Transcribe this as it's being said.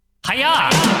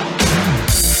Hiya!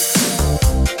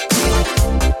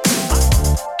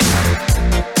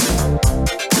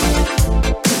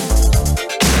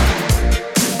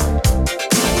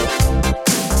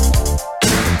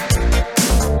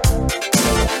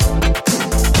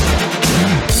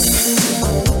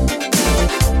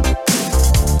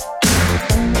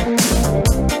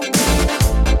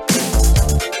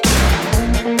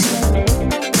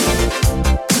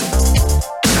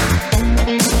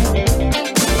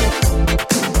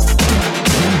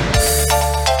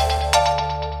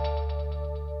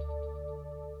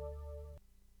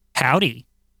 Howdy.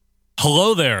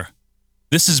 Hello there.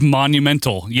 This is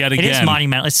monumental yet again. It is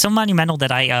monumental. It's so monumental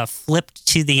that I flipped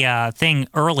to the thing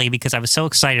early because I was so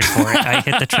excited for it. I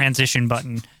hit the transition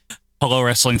button. Hello,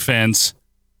 wrestling fans.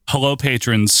 Hello,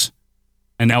 patrons.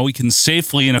 And now we can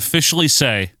safely and officially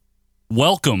say,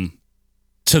 welcome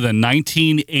to the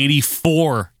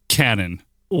 1984 canon.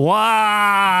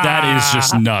 Wow. That is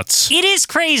just nuts. It is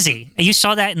crazy. You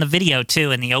saw that in the video,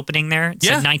 too, in the opening there. It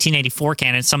said 1984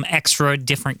 canon, some extra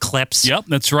different clips. Yep,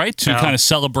 that's right. To kind of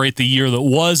celebrate the year that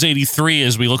was 83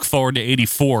 as we look forward to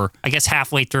 84. I guess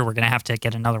halfway through, we're going to have to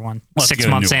get another one. Let's 6 get a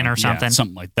months new in one. or something. Yeah,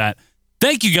 something like that.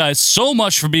 Thank you guys so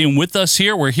much for being with us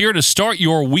here. We're here to start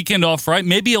your weekend off right.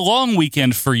 Maybe a long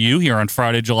weekend for you here on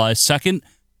Friday, July 2nd,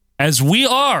 as we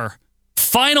are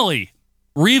finally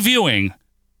reviewing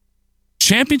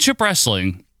Championship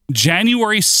Wrestling,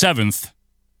 January 7th,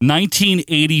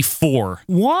 1984.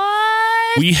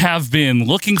 What? We have been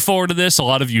looking forward to this. A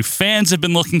lot of you fans have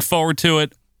been looking forward to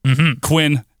it. Mm-hmm.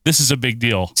 Quinn, this is a big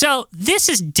deal. So this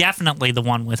is definitely the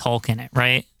one with Hulk in it,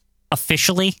 right?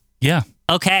 Officially? Yeah.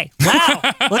 Okay. Wow.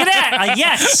 Look at that.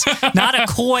 Yes. Not a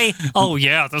coy, oh,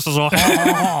 yeah, this is a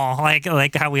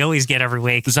like how we always get every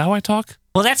week. Is that how I talk?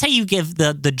 Well, that's how you give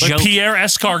the joke. Like Pierre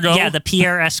Escargot? Yeah, the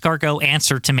Pierre Escargot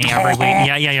answer to me every week.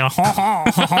 Yeah.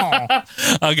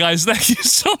 Guys, thank you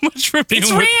so much for being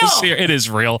with us here. It is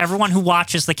real. Everyone who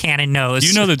watches the canon knows.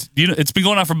 You know that it's been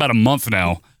going on for about a month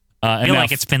now. I feel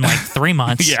like it's been like 3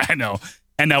 months. Yeah, I know.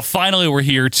 And now finally we're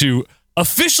here to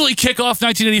officially kick off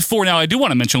 1984. Now, I do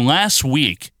want to mention last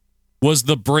week was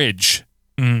the bridge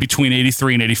between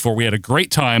 83 and 84. We had a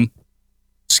great time,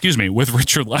 with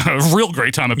Richard, a real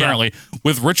great time apparently,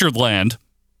 with Richard Land,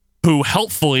 who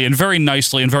helpfully and very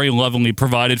nicely and very lovingly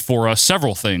provided for us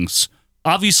several things.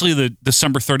 Obviously, the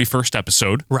December 31st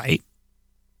episode. Right.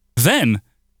 Then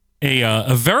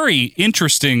a very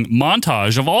interesting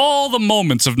montage of all the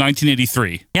moments of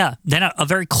 1983. Yeah, then a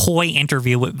very coy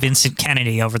interview with Vincent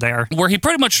Kennedy over there. Where he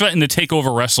pretty much threatened to take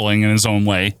over wrestling in his own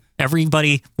way.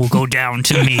 Everybody will go down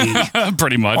to me.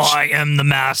 Pretty much. I am the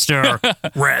master.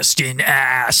 Rest in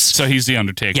ass. So he's the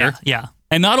Undertaker. Yeah.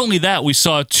 And not only that, we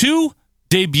saw 2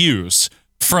 debuts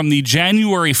from the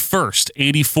January 1st,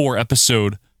 84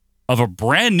 episode of a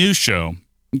brand new show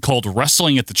called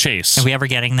Wrestling at the Chase. Are we ever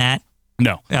getting that?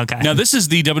 No. Okay. Now, this is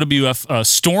the WWF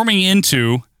storming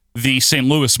into the St.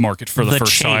 Louis market for the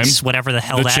first Chase, time. Whatever the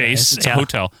hell the that Chase. is. It's a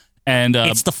hotel. And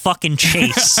it's the fucking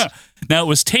Chase. Now, it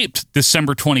was taped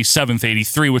December 27th,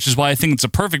 83, which is why I think it's a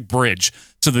perfect bridge.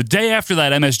 So the day after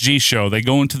that MSG show, they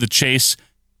go into the Chase,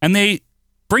 and they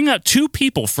bring out 2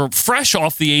 people fresh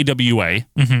off the AWA.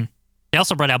 Mm-hmm. They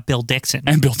also brought out Bill Dixon.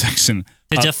 And Bill Dixon.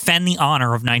 To defend the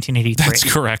honor of 1983.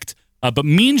 That's correct. But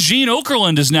Mean Gene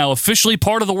Okerlund is now officially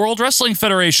part of the World Wrestling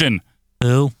Federation.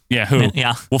 Who? Yeah, who?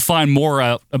 Yeah. We'll find more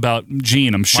out about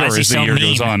Gene, I'm sure, as the year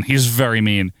goes on. He's very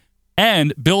mean.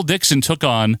 And Bill Dixon took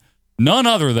on none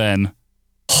other than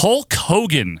Hulk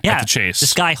Hogan at the Chase.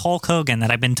 This guy Hulk Hogan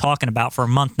that I've been talking about for a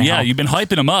month now. Yeah, you've been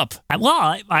hyping him up.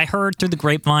 I heard through the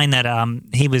grapevine that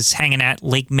he was hanging at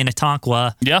Lake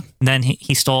Minnetonka. Yeah. And then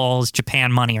he stole all his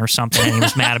Japan money or something, and he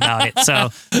was mad about it. So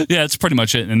yeah, that's pretty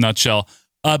much it in a nutshell.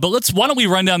 But why don't we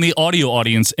run down the audio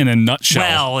audience in a nutshell?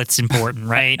 Well, it's important,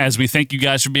 right? As we thank you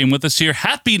guys for being with us here.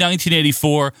 Happy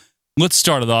 1984. Let's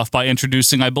start it off by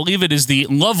introducing, I believe it is the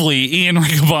lovely Ian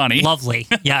Riccaboni. Lovely.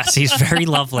 Yes, he's very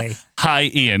lovely.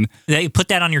 Hi, Ian. They put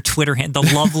that on your Twitter handle,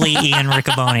 the lovely Ian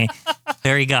Riccaboni.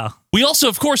 There you go. We also,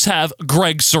 of course, have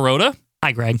Greg Sirota.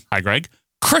 Hi, Greg. Hi, Greg.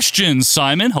 Christian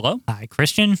Simon. Hello. Hi,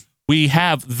 Christian. We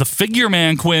have the Figure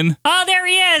Man, Quinn. Oh, there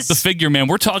he is. The Figure Man.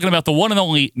 We're talking about the one and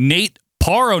only Nate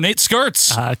Paro, Nate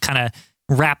Skirts. Kind of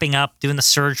wrapping up, doing the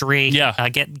surgery. Yeah.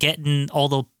 Getting all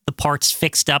the parts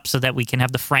fixed up so that we can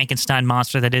have the Frankenstein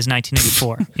monster that is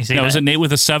 1984. You see now, that? is it Nate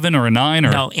with a 7 or a 9?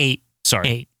 Or? No, 8. Sorry.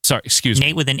 8. Sorry, excuse me.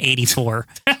 Nate with an 84.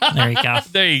 There you go.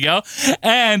 There you go.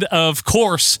 And, of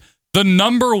course, the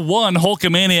number 1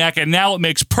 Hulkamaniac, and now it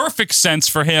makes perfect sense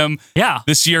for him. Yeah.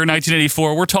 This year,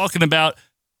 1984, we're talking about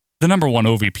the number 1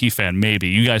 OVP fan, maybe.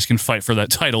 You guys can fight for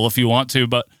that title if you want to,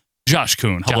 but Josh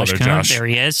Kuhn. Hello there, Josh. There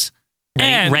he is.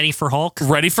 And Ready for Hulk?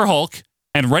 ready for Hulk,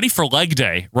 and ready for leg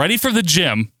day, ready for the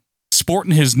gym,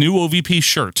 sporting his new OVP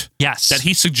shirt Yes. that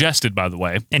he suggested, by the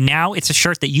way. And now it's a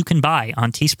shirt that you can buy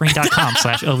on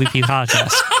teespring.com/OVP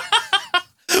podcast.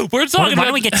 We're Why talking don't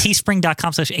about we get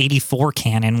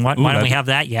teespring.com/84cannon? Why don't we have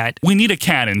that yet? we need a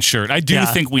Cannon shirt. I do Yeah.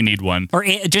 think we need one. Or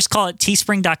just call it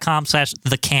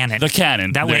teespring.com/thecannon. The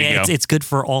Cannon. That There way you go. it's good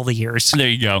for all the years. There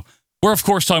you go. We're, of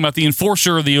course, talking about the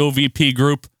enforcer of the OVP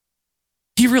group.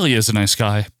 He really is a nice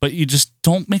guy, but you just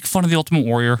don't make fun of the Ultimate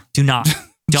Warrior. Do not.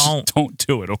 Just Don't. don't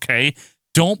do it, okay?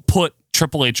 Don't put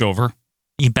Triple H over,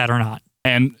 You better not.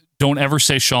 and don't ever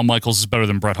say Shawn Michaels is better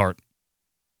than Bret Hart.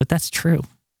 But that's true.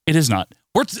 It is not.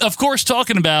 We're, of course,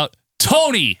 talking about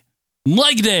Tony,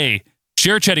 Leg Day,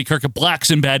 Cher Chetty Kirk,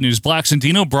 Blackson, Bad News Blackson,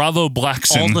 Dino Bravo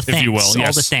Blackson, All the things. if you will. All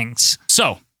Yes. the things.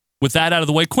 So, with that out of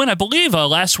the way, Quinn, I believe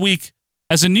last week,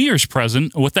 as a New Year's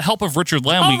present, with the help of Richard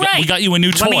Lamb, we got you a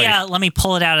new toy. Let me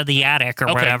pull it out of the attic or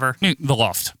whatever. The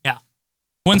loft. Yeah.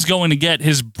 Quinn's going to get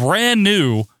his brand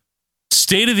new,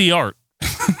 state-of-the-art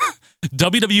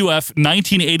WWF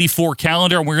 1984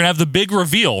 calendar, and we're going to have the big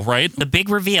reveal, right? The big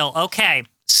reveal. Okay.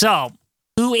 So,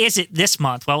 who is it this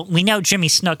month? Well, we know Jimmy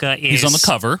Snuka is. He's on the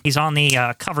cover. He's on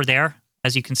the cover there,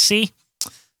 as you can see.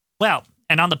 Well,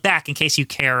 and on the back, in case you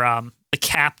care, the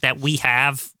cap that we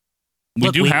have. We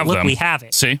do have them. We have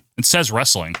it. See? It says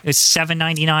wrestling. It's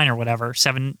 $7.99 or whatever.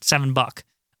 $7.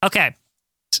 Okay.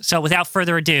 So without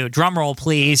further ado, drum roll,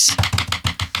 please.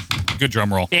 Good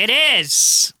drum roll. It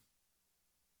is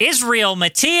Israel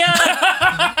Mattia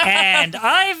and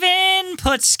Ivan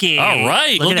Putski. All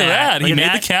right. Look at that. He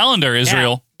made the calendar,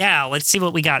 Israel. Yeah, let's see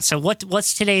what we got. So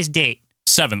what's today's date?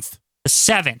 7th. The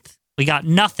 7th. We got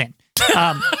nothing.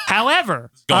 However,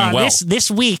 Going well.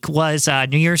 this week was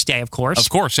New Year's Day, of course. Of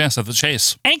course, yes, at the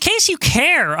Chase. And in case you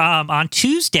care, on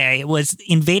Tuesday, it was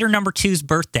Invader number 2's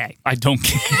birthday. I don't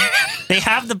care. They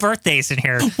have the birthdays in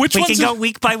here. Which we ones can go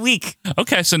week by week.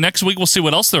 Okay, so next week we'll see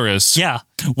what else there is. Yeah.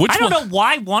 I don't know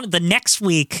why the next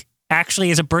week actually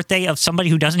is a birthday of somebody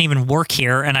who doesn't even work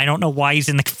here, and I don't know why he's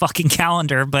in the fucking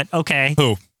calendar, but okay.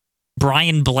 Who?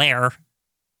 Brian Blair.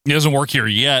 He doesn't work here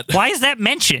yet. Why is that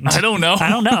mentioned? I don't know. I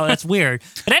don't know. That's weird.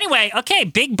 But anyway, okay,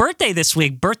 big birthday this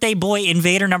week. Birthday boy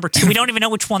Invader number 2. We don't even know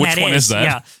which one that is. Which one is that?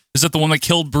 Yeah. Is that the one that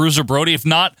killed Bruiser Brody? If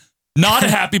not a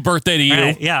happy birthday to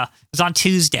you. Yeah. It was on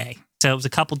Tuesday. So it was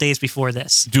a couple days before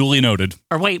this. Duly noted.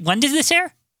 Or wait, when did this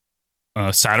air?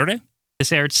 Saturday?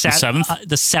 This aired Saturday. The 7th?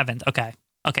 The 7th. Okay.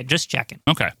 Okay, just checking.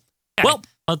 Okay. Okay. Well,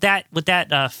 with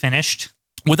that finished.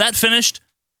 With that finished,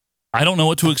 I don't know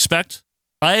what to expect.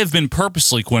 I have been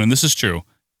purposely, Quinn, and this is true,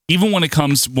 even when it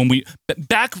comes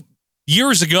back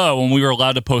years ago when we were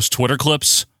allowed to post Twitter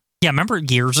clips. Yeah, remember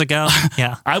years ago?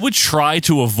 Yeah. I would try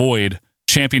to avoid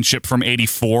Championship from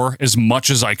 84 as much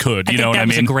as I could. You know what I mean?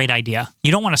 That was a great idea.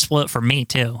 You don't want to spoil it for me,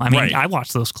 too. I mean, Right. I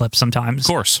watch those clips sometimes. Of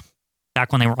course.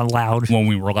 Back when they were allowed. When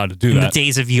we were allowed to do In that. the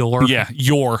days of yore. Yeah,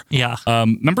 Yore. Yeah.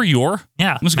 Remember Yore?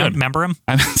 Yeah. It was good. Remember him?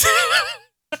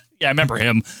 Yeah, I remember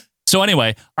him. So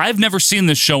anyway, I've never seen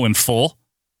this show in full.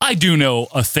 I do know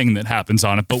a thing that happens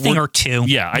on it, but Thing or two.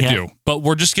 Yeah, I do. But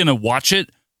we're just gonna watch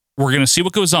it. We're gonna see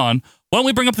what goes on. Why don't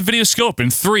we bring up the video scope in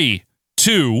 3,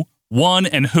 2, 1,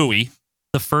 and hooey?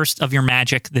 The first of your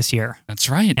magic this year. That's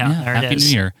right. Yeah, there it Happy is.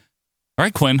 New Year. All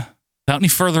right, Quinn. Without any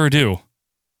further ado,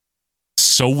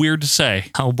 so weird to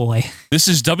say. Oh boy. This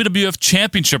is WWF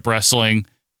Championship Wrestling,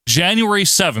 January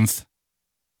 7th,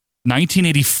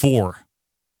 1984.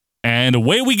 And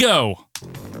away we go.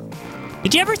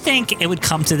 Did you ever think it would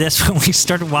come to this when we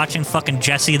started watching fucking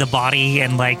Jesse the Body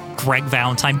and like Greg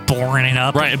Valentine boring it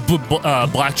up? Right,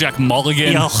 Blackjack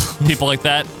Mulligan, Yo. people like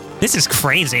that. This is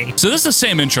crazy. So this is the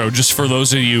same intro, just for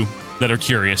those of you that are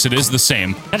curious. It is the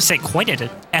same. Gotta say, quite an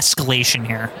escalation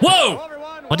here. Whoa!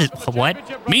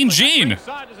 What? Mean Gene.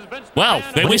 Wow,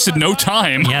 they wasted no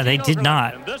time. Yeah, they did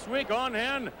not. And this week on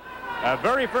hand,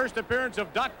 very first appearance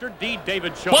of Dr. D.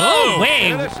 David Shaw. Whoa!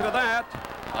 Wait. In addition to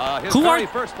that, his Who very are-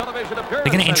 first television appearance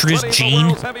They're gonna as introduce winning the Gene?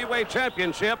 World's Heavyweight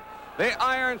Championship, the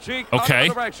Iron Sheik Okay. under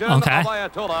the direction Okay. of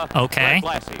Ayatollah Okay.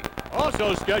 Brett Blassie.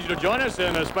 Also scheduled to join us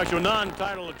in a special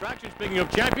non-title attraction. Speaking of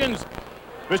champions,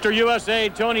 Mr. USA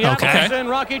Tony Okay. Atkinson and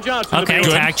Rocky Johnson. to Okay, be-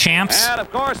 tag champs. And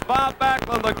of course, Bob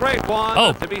Backlund, the great one,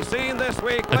 Oh. to be seen this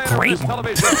week The later great in this one.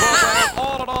 television program.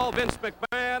 All in all, Vince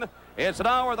McMahon. It's an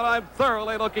hour that I'm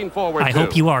thoroughly looking forward I to.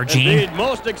 hope you are, Gene. Indeed,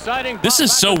 most exciting. This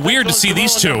is so weird to see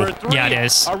these two. Yeah, it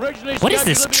is. What is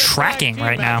this tracking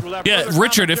right now? Yeah,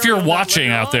 Richard, if you're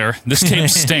watching out there, this tape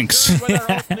stinks.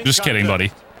 Just kidding,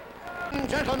 buddy.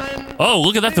 Oh,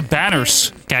 look at that, the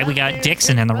banners Okay, we got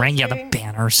Dixon in the ring. Yeah, the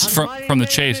banners. from the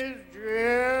Chase.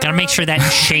 Gotta make sure that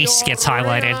chase gets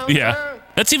highlighted. Yeah.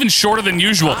 That's even shorter than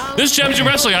usual. This is Championship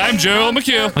Wrestling. I'm Joe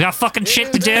McHugh. We got fucking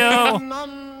shit to do.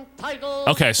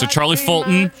 Okay, so Charlie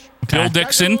Fulton, Bill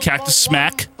Dixon, Cactus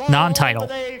Smack.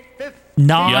 Non-title.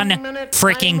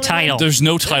 Non-freaking title. There's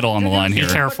no title on the line Be here.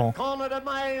 careful.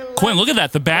 Quinn, look at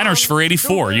that. The banners for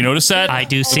 84. You notice that? I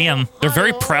do see them. They're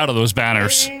very proud of those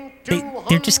banners.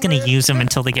 They're just going to use them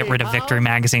until they get rid of Victory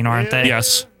Magazine, aren't they?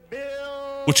 Yes.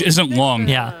 Which isn't long.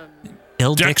 Yeah.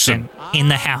 Bill Dixon in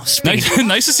the house. baby.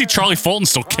 Nice to see Charlie Fulton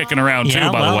still kicking around, too,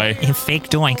 by the way. Fake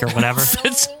doink or whatever.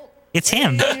 It's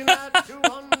him.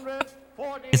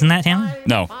 Isn't that him?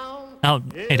 No. Oh,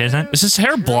 it isn't? Is his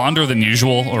hair blonder than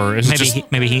usual, or is it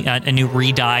just... Maybe a new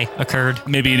re-dye occurred.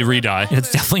 Maybe a re-dye.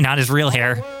 It's definitely not his real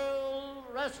hair.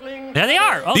 There they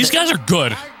are. Oh, These guys are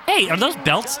good. Hey, are those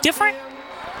belts different?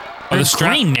 Oh, They're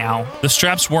green now. The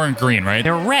straps weren't green, right?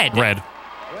 They're red. Red.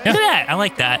 Look at that. I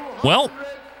like that. Well...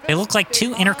 They look like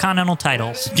 2 Intercontinental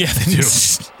titles. Yeah, they do.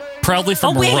 Proudly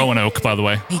from wait. Roanoke, by the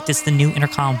way. Wait, does the new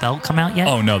Intercontinental belt come out yet?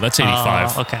 Oh, no, that's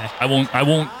 85. Oh, okay. I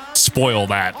won't spoil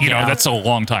that. You know, that's a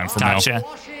long time from now. Gotcha.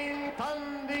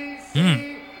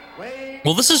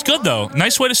 Well, this is good, though.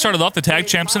 Nice way to start it off. The tag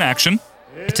champs in action.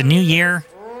 It's a new year.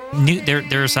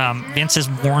 There's Vince has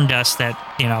warned us that,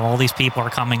 all these people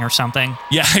are coming or something.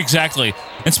 Yeah, exactly.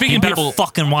 And speaking You of better people...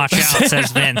 fucking watch out,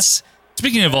 says Vince.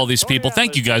 Speaking of all these people,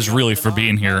 thank you guys really for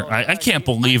being here. I can't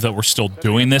believe that we're still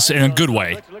doing this in a good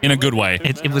way. In a good way.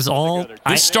 It was all...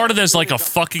 This started as like a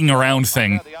fucking around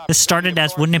thing. This started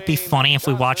as, wouldn't it be funny if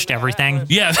we watched everything?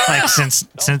 Yeah. Like, since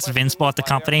Vince bought the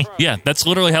company? Yeah, that's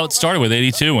literally how it started with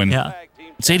 82, and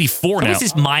it's 84 now. Always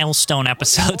these milestone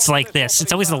episodes like this.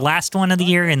 It's always the last one of the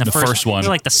year and the first one. They're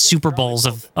like the Super Bowls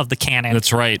of the canon.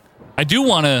 That's right. I do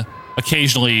want to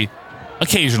occasionally,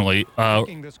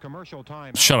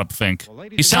 shut up, Fink.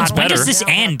 He sounds better. When does this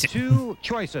end? Two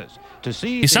choices to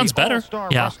see He sounds better.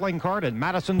 Yeah. Wrestling card in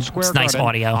Madison Square It's nice Garden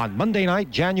audio. on Monday night,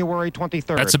 January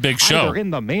 23rd. That's a big show. Either in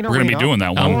the main We're going to be doing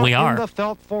that one. or we are. in the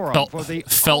Felt Forum Felt for the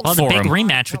Well, the big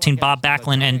rematch between Bob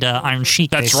Backlund and Iron Sheik.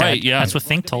 That's they said. right, yeah. That's what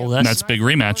Fink told us. That's a big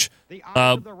rematch.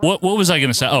 What was I going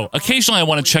to say? Oh, occasionally I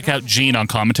want to check out Gene on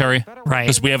commentary. Right.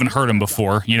 Because we haven't heard him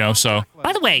before, so...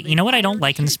 By the way, you know what I don't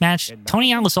like in this match?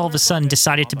 Tony Atlas all of a sudden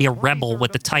decided to be a rebel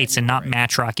with the tights and not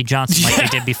match Rocky Johnson like they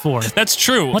did before. That's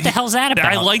true. What the hell's that about?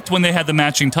 I liked when they had the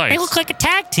matching tights. They look like a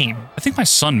tag team. I think my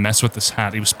son messed with this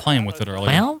hat. He was playing with it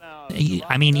earlier. Well,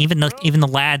 I mean, even the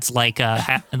lads like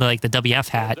like the WF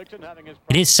hat.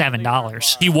 It is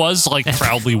 $7. He was like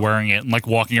proudly wearing it and like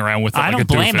walking around with it. I like don't a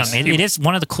blame doofus. him. It is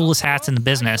one of the coolest hats in the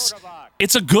business.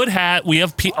 It's a good hat. We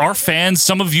have our fans.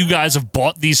 Some of you guys have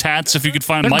bought these hats. If you could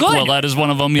find They're Michael good. Willett is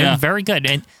one of them. They're Yeah. very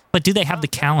good. But do they have the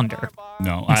calendar?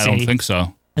 No, I don't think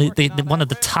so. One of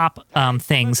the top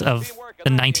things of the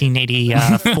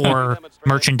 1984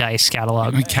 merchandise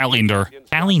catalog.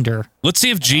 Calendar. Let's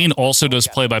see if Gene also does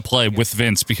play-by-play with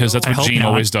Vince, because that's I what hope Gene not.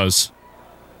 always does.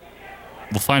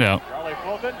 We'll find out. Charlie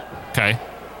Fulton Okay.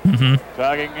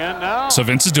 tagging in now. So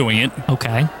Vince is doing it.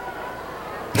 Okay.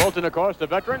 Fulton, of course, the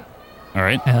veteran. All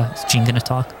right. Is Gene going to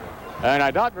talk? And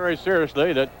I doubt very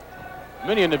seriously that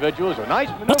many individuals are nice.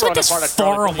 What's with this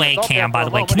faraway cam, by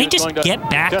the way? Can they just get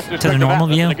back to the normal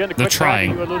view? They're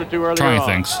trying. Trying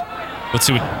things. Let's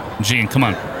see what... Gene, come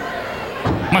on.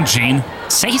 Come on, Gene.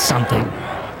 Say something.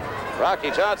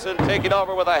 Rocky Johnson taking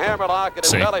over with a hammerlock and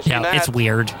See. embellishing Yeah, that it's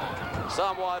weird.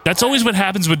 somewhat. That's always what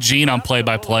happens with Gene on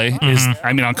play-by-play.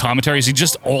 On commentaries, he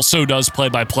just also does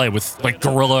play-by-play with like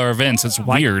Gorilla or Vince. It's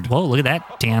weird. Whoa, look at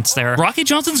that dance there. Rocky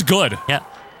Johnson's good. Yeah.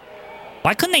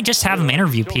 Why couldn't they just have him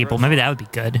interview people? Maybe that would be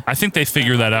good. I think they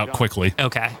figure that out quickly.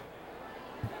 Okay.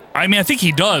 I mean, I think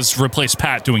he does replace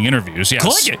Pat doing interviews.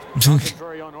 Yes. Good.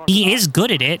 He is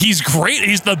good at it. He's great.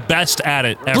 He's the best at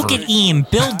it ever. Look at Ian,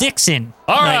 Bill Dixon.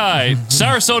 All right,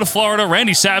 Sarasota, Florida.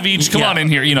 Randy Savage, come on in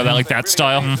here. You know that, like that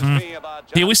style.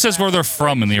 He always says where they're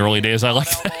from in the early days. I like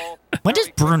that. When does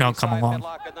Bruno come along?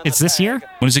 It's this year?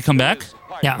 When does he come back?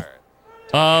 Yeah.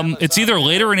 It's either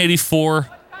later in '84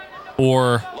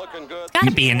 or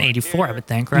Gotta be in 84, I would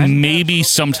think, right? maybe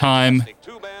sometime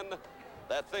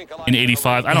in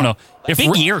 '85. I don't know. If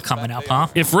Big year coming up, huh?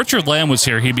 If Richard Lamb was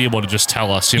here, he'd be able to just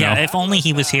tell us. You Yeah, know, if only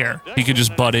he was here. he could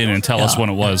just butt in and tell us when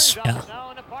it was. Yeah.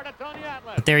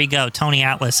 But there you go, Tony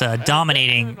Atlas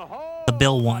dominating the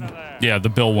Bill one. Yeah, the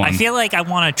Bill one. I feel like I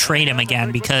want to trade him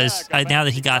again because now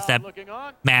that he got that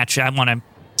match, I want to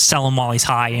sell him while he's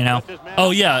high, you know? Oh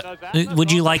yeah.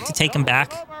 Would you like to take him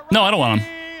back? No, I don't want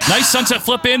him. Nice sunset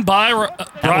flip in by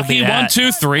Rocky. be that. 1,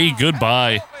 2, 3.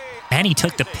 Goodbye. And he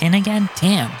took the pin again?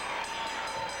 Damn.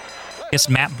 Guess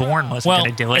Matt Bourne wasn't Well,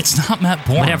 going to do it. it's not Matt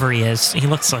Bourne. Whatever he is. He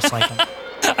looks just like him.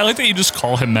 I like that you just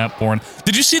call him Matt Bourne.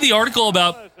 Did you see the article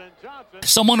about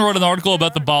Someone wrote an article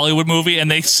about the Bollywood movie, and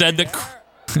they said that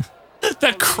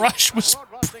that Crush was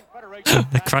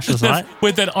The Crush was what?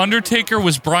 Wait, that Undertaker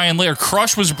was Brian Lee, or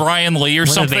Crush was Brian Lee, or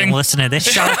What, have they something. listen to this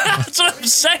show? That's what I'm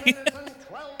saying.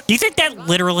 Do you think that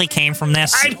literally came from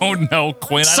this? I don't know,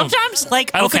 Quinn. Sometimes,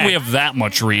 like, I don't okay, think we have that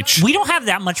much reach. we don't have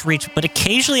that much reach, but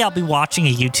occasionally I'll be watching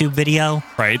a YouTube video,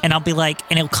 Right. And I'll be like,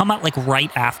 and it'll come out like right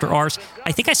after ours.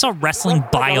 I think I saw Wrestling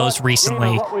Bios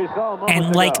recently,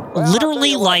 and like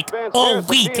literally like a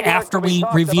week after we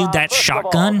reviewed that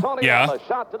Shotgun, Yeah.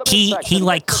 he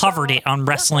like covered it on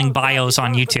Wrestling Bios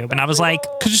on YouTube, and I was like,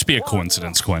 Could just be a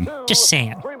coincidence, Quinn. just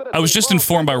saying. I was just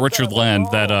informed by Richard Land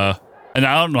that, and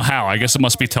I don't know how. I guess it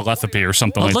must be telepathy or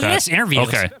something like look that. at this interview.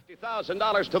 Okay.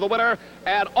 $50,000 to the winner,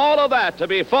 and all of that to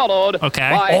be followed Okay.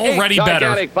 by Already eight better.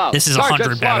 gigantic bouts. This is Sergeant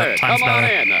 100 better, Slaughter, times come on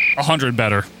better. in. 100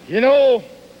 better. You know,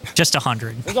 Just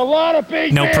 100. there's a lot of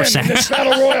big No men percent. in this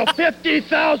battle royal.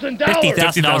 $50,000.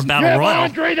 $50,000 You Battle have Royal.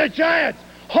 Andre the Giant,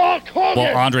 Hulk Hogan,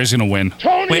 Well, Andre's going to win.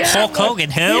 Tony Wait, Hulk Atlas,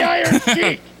 Hogan, who? the Iron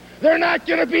Sheik. They're not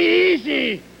going to be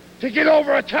easy to get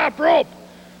over a top rope.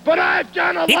 But I've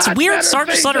done a It's lot weird better Sergeant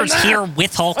things Slaughter than is that. here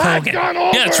with Hulk I've Hogan. gone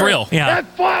over Yeah, it's real. Yeah. and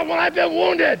fought when I've been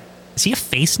wounded. Is he a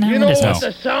face now? You know What is what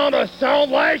this? the sound will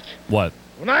sound like? What?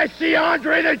 When I see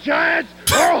Andre the Giant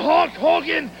or Hulk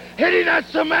Hogan hitting that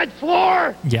cement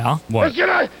floor, Yeah. What? it's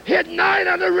gonna hit 9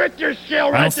 on the Richter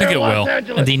scale right don't think there in it Los will.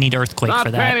 Angeles. They need earthquake Not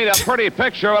for painting that. a pretty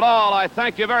picture at all. I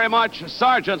thank you very much,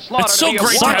 Sergeant Slaughter. It's so to be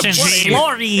great to have Sergeant Gene.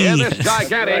 Slaughter. in this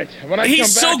gigantic. Right. When I He's come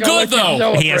so back, I'll good, let you though.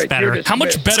 celebrate. He is better. You're How much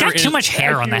dismissed. He's better got too is much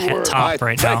hair on the head top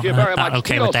right now. Thank you very I'm much. not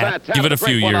okay Tito with that. Santana, Give it a the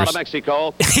great few one out years. of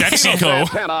Mexico. Mexico.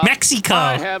 Santana. Mexico.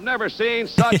 I have never seen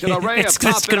such an array It's of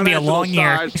top gonna be a international long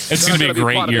year. stars. It's gonna be a They're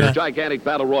great part of year. this gigantic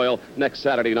battle royal next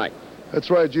Saturday night. That's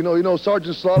right, Gino. You know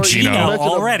Sergeant Slaughter. Gino. You mentioned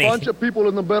already. a bunch of people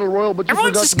in the Battle Royal, but you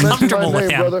Everyone's forgot just to mention comfortable my with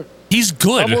name, him. brother. He's I'm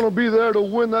going good. to be there to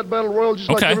win that Battle Royal just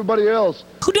like Okay. everybody else.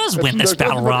 Who does win this There's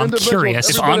battle nothing royal? but I'm individuals. curious.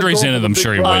 If Everybody Andre's goes into for them, the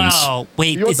sure he big prize. wins. Oh,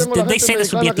 wait. Yo tengo la Did they gente say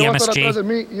this would be at the mexicana que va a estar atrás de MSG?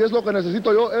 mí, y es lo que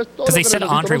necesito yo, es todo 'Cause they lo que said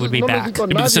necesito. Andre No would be necesito back. a Yeah,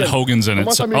 but they said nadie. Hogan's in it.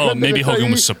 Nomás So, a mi oh, gente maybe que está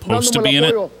Hogan was ahí supposed to dándome be in el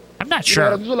it. apoyo. I'm not Y sure.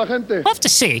 agradecido a la gente. We'll have to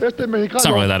see. Este mexicano It's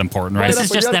not really that important, right? This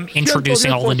is just them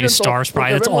introducing all the new stars,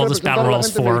 probably. That's all this battle royal's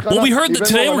for. Well, we heard that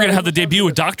today we're going to have the debut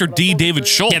of Dr. D. David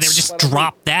Schultz. Yeah, they would just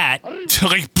drop that.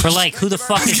 like, We're like, who the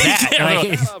fuck is that? Yeah,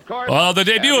 Like, the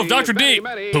debut of Dr. D.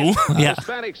 Who? Yeah.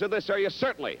 Hispanics in this area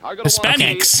certainly are going to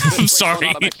Hispanics. I'm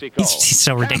sorry. he's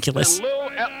so ridiculous. All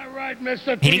right,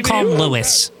 Mr. He didn't call him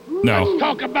Lewis. No.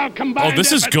 Talk about combined Oh,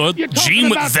 this is effort. good. You're talking Gene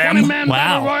with about them. 20-man Wow.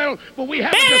 battle royal, but we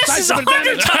have Man, a this is decisive 100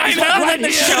 advantage. times Right better than the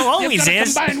here. show always You've got a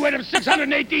is. combined weight of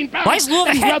 618 pounds. Why is Lou in a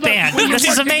And brother, headband? when you This is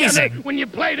work together, amazing. When you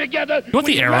play together, want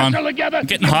the air on?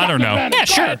 Getting hot or no? Yeah,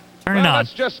 sure. Turn it on.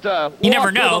 You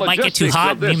never know. It might get too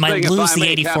hot and you might lose the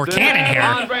 84 cannon here.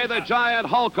 Andre the Giant,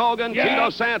 Hulk Hogan, Yeah. Tito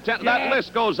Santana. That Yeah.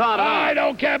 list goes on and I on.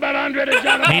 don't care about Andre the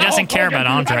Giant. He doesn't care about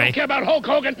Andre. I don't care about Hulk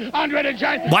Hogan, Andre the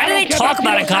Giant. Why do I they don't care talk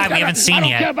about a Tito guy we Santana. haven't seen I don't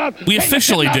yet? care about We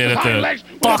officially taking did out at the the hind legs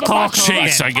with Fuck the Hulk box.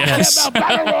 Chase, I Hogan. guess. I don't care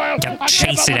about Battle Royal. Gotta I care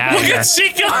chase about it the out of Look here. at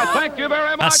Sika. Thank you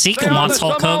very much. Sika They are wants the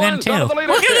Hulk Hogan, Samoans too. of the Look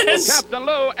at leadership. this. Captain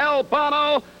Lou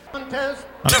Albano.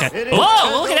 Okay.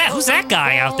 Whoa, look at that. Who's that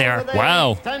guy out there?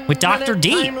 Wow. With Dr.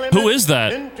 D. Who is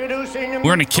that?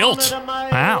 Wearing a kilt.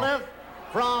 Wow.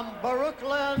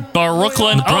 Brooklyn.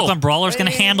 Brooklyn Oh, Brawler's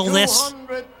going to handle this.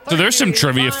 so there's some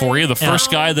trivia for you. The first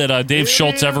guy that Dave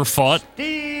Schultz ever fought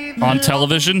on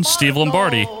television, Steve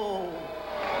Lombardi.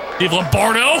 Steve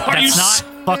Lombardo? Are you That's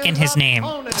not fucking his name.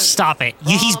 Stop it.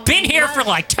 He's been here for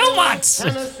like 2 months.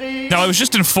 No, I was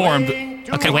just informed.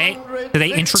 Okay, wait. Did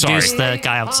they introduce Sorry. the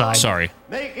guy outside? Sorry.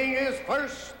 Making his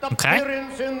first Okay.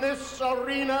 appearance in this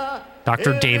arena.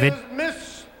 Dr. David. is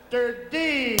Mr.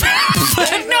 D.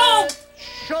 No!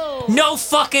 Show. No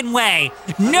fucking way.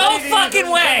 No fucking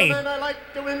way. I'd like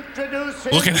to introduce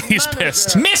Look at his he's pissed.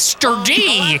 Mr.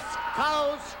 D.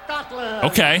 Glasgow, Scotland.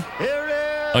 Okay. Here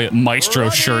is Oh, yeah, Maestro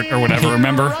shirt or whatever,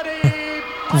 remember?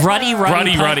 Ruddy.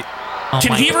 Ruddy. Oh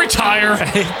Can my- he retire?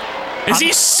 Is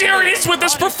he serious with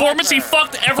this performance? He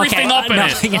fucked everything Okay, up in no,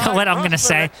 it. You know what I'm going to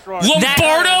say?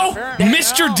 Lombardo,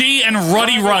 Mr. D, and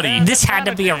Ruddy. This had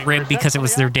to be a rib because it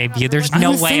was their debut. There's I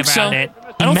no don't way think so. about it.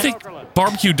 I don't think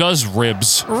barbecue does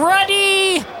ribs.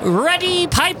 Ruddy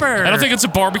Piper. I don't think it's a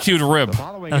barbecued rib.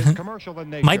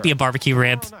 Might be a barbecue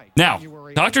rib. Now,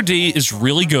 Dr. D is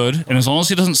really good, and as long as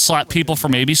he doesn't slap people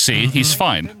from ABC, he's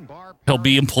fine. He'll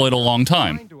be employed a long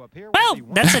time. Well,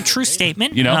 that's a true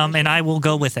statement, You know? and I will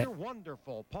go with it.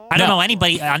 I don't No. know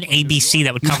anybody on ABC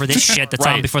that would cover this shit that's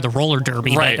on Right. before the roller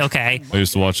derby, Right. but okay. I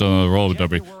used to watch on the roller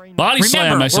derby. Body slam,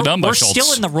 Remember, nicely done by we're Schultz.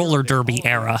 still in the roller derby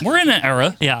era. We're in that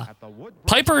era. Yeah.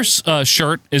 Piper's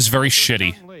shirt is very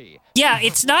shitty. Yeah,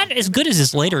 it's not as good as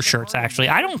his later shirts, actually.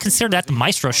 I don't consider that the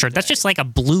Maestro shirt. That's just like a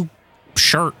blue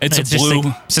shirt. It's a just blue-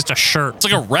 like- it's just a shirt. It's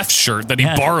like a ref shirt that he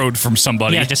Yeah. borrowed from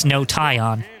somebody. Yeah, just no tie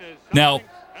on. Now,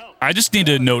 I just need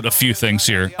to note a few things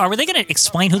here. Are they going to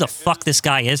explain who the fuck this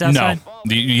guy is outside?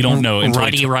 No, you don't know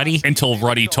until Ruddy? until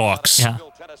Ruddy talks. Yeah.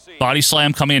 Body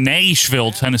Slam coming in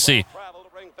Nashville, Tennessee.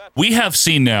 We have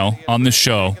seen now on this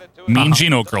show Mean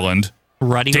Gene Okerlund,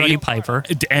 Ruddy Piper.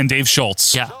 and Dave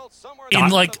Schultz. Yeah. In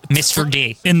like Mr.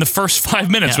 D. in the first 5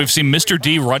 minutes, Yeah. we've seen Mr.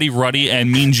 D, Ruddy, and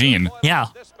Mean Gene. Yeah.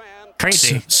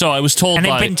 Crazy. So I was told And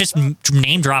they've by been just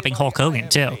name dropping Hulk Hogan,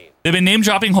 too. they've been name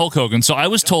dropping Hulk Hogan. So I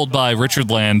was told by Richard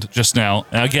Land just now,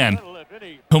 again,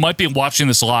 who might be watching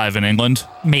this live in England,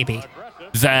 Maybe.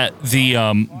 that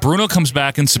the Bruno comes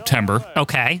back in September.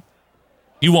 Okay.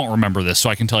 You won't remember this, so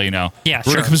I can tell you now. Yeah,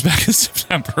 Bruno sure. comes back in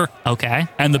September. Okay.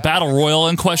 And the Battle Royal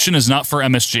in question is not for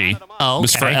MSG. Oh, It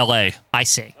was for okay. LA. I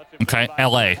see. Okay?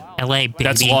 LA. LA, baby.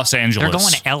 That's Los Angeles. They're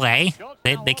going to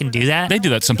LA? They can do that? They do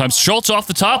that sometimes. Schultz off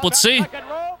the top. Let's see.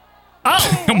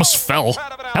 Oh, He almost fell.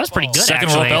 that was pretty good, Second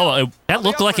actually. rope L. That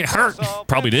looked like it hurt.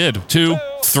 Probably did. 2,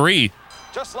 3.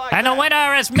 And the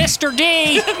winner is Mr.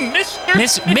 D.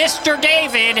 Mr.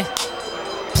 David.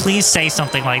 Please say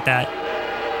something like that.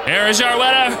 Here is your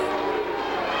winner.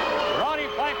 Roddy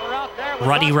Piper out there with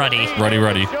Ruddy. Ruddy.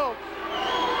 Schultz.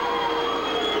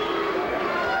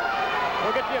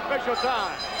 We'll get the official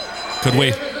time. Could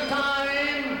we?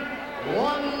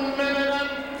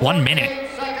 1 minute.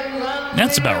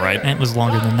 That's about right. It was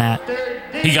longer than that.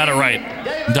 He got it right.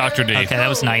 Dr. D. Okay, that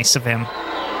was nice of him.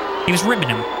 He was ribbing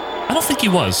him. I don't think he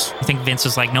was. I think Vince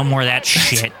was like, no more of that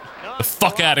shit. The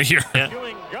fuck out of here.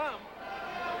 Chewing gum.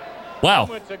 Wow.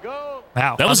 Moments ago.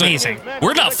 Wow, That was amazing.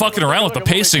 We're not fucking around with the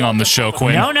pacing on the show,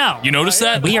 Quinn. No. You notice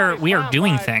that? We are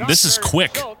doing things. This is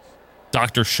quick.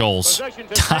 Dr. Scholes.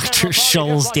 Dr.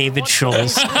 Scholes, David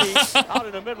Scholes. Out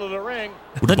in the middle of the ring.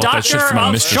 The bought that shit doctor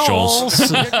from of Mr. Scholes.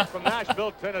 Scholes. From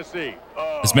Nashville, Tennessee.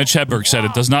 As Mitch Hedberg said,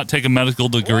 it does not take a medical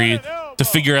degree to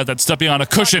figure out that stepping on a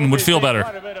cushion would feel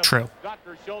better. True.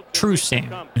 True Sam. You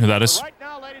know who that is?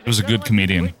 He was a good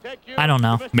comedian. I don't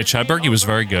know. Mitch Hedberg, he was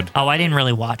very good. Oh, I didn't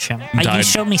really watch him. You Died.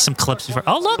 showed me some clips before.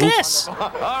 Oh, look at this. All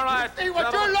right. See,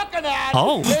 what you're looking at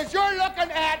Oh. is you're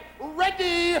looking at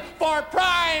ready for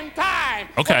prime time.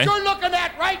 Okay. What you're looking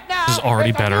at right now This is already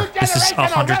a new better. This is generation of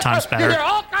 100 times wrestlers. better. You hear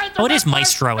all kinds of Oh, it is wrestlers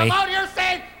maestro-y. come out here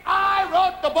saying, I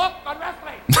wrote the book on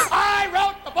wrestling. I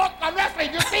wrote the book on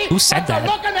wrestling. You see, Who said what that?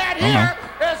 you're looking at here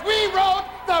is we wrote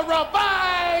the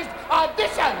revised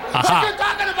edition. Aha. What you're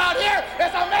talking about here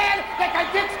is a man that can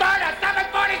kickstart a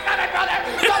 747, brother.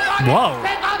 Somebody Whoa.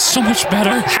 take out So much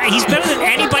better. Hey, he's better than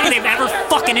anybody they've ever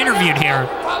fucking interviewed here.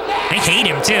 They hate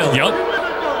him, too. Yep.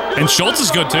 And Schultz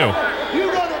is good, too.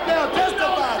 You wrote it down.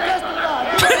 Testify.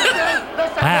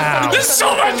 Wow. This is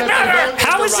so much better.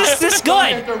 How is this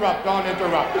good? Don't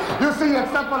interrupt. You see,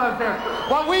 it's simple as this.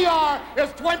 What we are is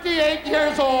 28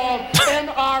 years old in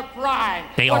our prime.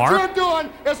 They what are? What you're doing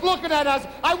is looking at us.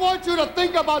 I want you to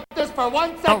think about this for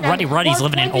 1 second. Ruddy's We're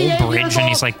living in 28 Old Bridge years and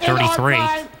he's old like in our 33.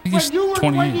 prime. think he's When you were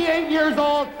 28. 28 years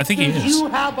old, I think he is. You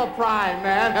have a prime,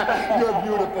 man. You're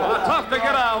beautiful. Tough to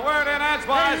get a word in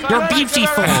edgewise. You're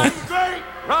beautiful.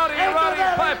 Roddy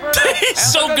Piper. He's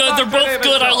so good. They're both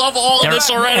good. I love all of They're this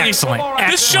already. excellent.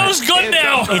 This show's good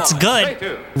now. It's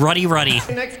good. Ruddy.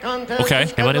 Okay.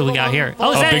 Okay, what do we got here?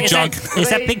 Oh, is, Oh, that, Big is, John. that, is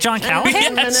that Big John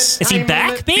Callahan? Yes. Is he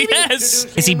back, baby? Yes.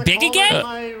 Is he big again?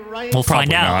 We'll find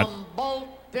Probably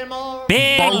out.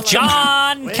 Big Baltimore.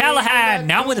 John Callahan,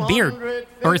 now with a beard.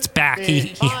 Or it's back.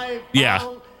 He Yeah.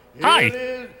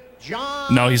 Hi.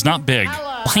 No, he's not big.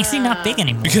 why is he not big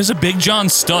anymore? Because of Big John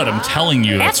Stud, I'm telling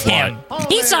you, that's F him. why.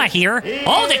 He's not here.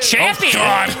 Oh, the champion.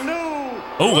 God.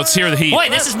 Oh, let's hear the heat. Boy,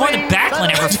 this is more than Backlund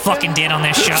ever fucking did on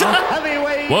this show.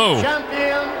 Whoa.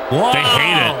 Whoa. They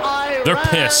hate it. They're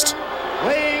pissed.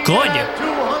 Good.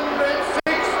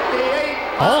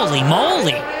 Holy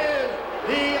moly.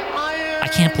 I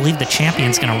can't believe the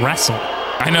champion's going to wrestle.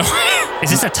 I know. Is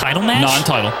this a title match?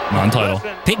 Non-title.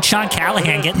 Big John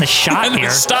Callahan getting the shot here.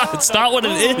 Stop. It's not what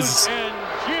it is. And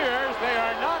cheers. They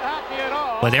are not happy at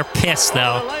all. Well, they're pissed, The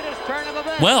though. latest turn of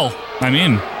events. Well, I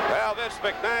mean,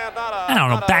 I don't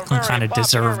know. Backlund kind of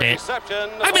deserved it.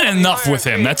 I've been enough with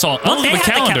him. That's all. Look, Oh, they the have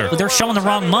calendar. they're showing the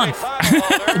wrong month.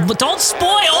 But don't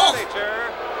spoil.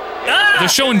 They're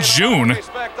showing June.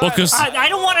 Well, because I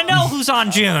don't want to know who's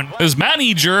on June. it was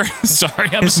manager. Sorry,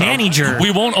 I'm His sorry. manager. We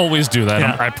won't always do that.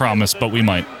 Yeah. I promise, but we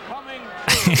might.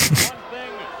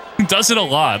 He does it a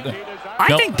lot. I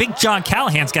Nope. think Big John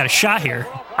Callahan's got a shot here.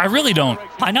 I really don't.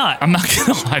 Why not? I'm not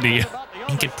gonna lie to you.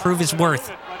 He could prove his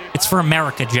worth. It's for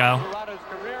America, Joe.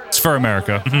 It's for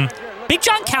America. Big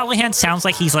John Callahan sounds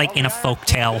like he's like in a folk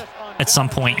tale at some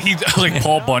point. He's like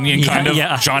Paul Bunyan, kind of.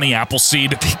 Yeah. Johnny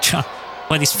Appleseed. Big John.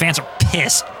 Boy, these fans are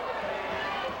pissed.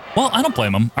 Well, I don't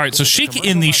blame him. All right, so Sheik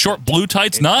in the short blue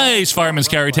tights. Nice fireman's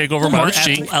carry takeover by More the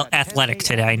Sheik. athletic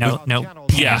today. No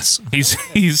Yes, pants.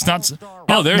 he's not.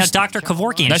 Oh, there's now Dr.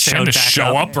 Kevorkian that's him showed to back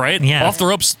show up, right? Yeah. Off the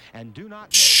ropes,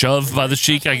 shoved by the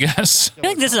Sheik, I guess. I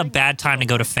think this is a bad time to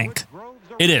go to Fink,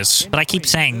 It is. but I keep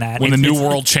saying that. When the new It's-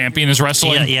 world champion is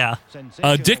wrestling. Yeah.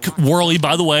 Dick Worley,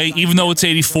 by the way, even though it's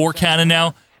 84 canon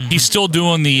now, he's still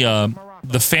doing the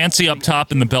fancy up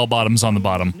top and the bell bottoms on the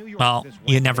bottom. Well,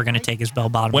 you're never going to take his bell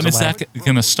bottoms When is away. that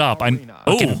going to stop?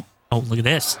 Oh, look at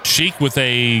this. Sheik with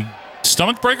a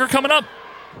stomach breaker coming up.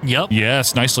 Yep.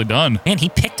 Yes, nicely done. Man, he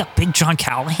picked up Big John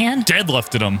Callahan.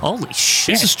 Deadlifted him. Holy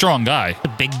shit. He's a strong guy. a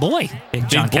big boy. Big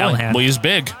John Big boy. Callahan. Well, he's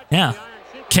big. Yeah.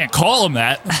 Can't call him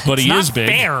that, but It's he not is big.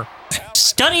 fair.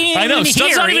 Studdy I know,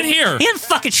 Stud's not even here. He didn't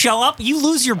fucking show up. You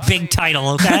lose your big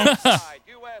title, okay?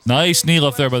 Nice knee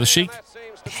lift there by the Sheik.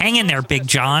 Hang in there, Big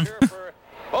John.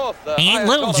 He ain't Highest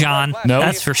Little John, No.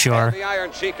 that's for sure. And the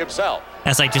Iron Sheik himself.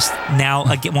 As I just now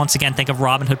once again think of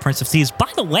Robin Hood, Prince of Thieves. By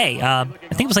the way, I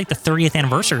think it was like the 30th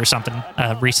anniversary or something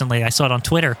recently. I saw it on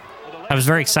Twitter. I was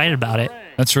very excited about it.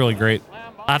 That's really great.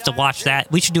 I'll have to watch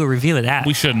that. We should do a review of that.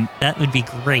 We shouldn't. That would be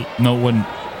great. No, it wouldn't.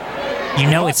 You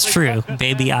know it's true.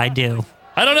 Baby, I do.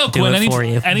 I don't know, Do Quinn. it for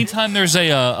you. Anytime there's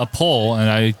a poll and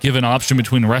I give an option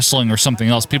between wrestling or something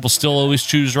else, people still always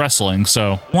choose wrestling.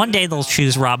 So One day they'll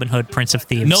choose Robin Hood, Prince of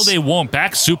Thieves. no, they won't.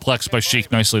 Back suplex by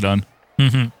Sheik, nicely done.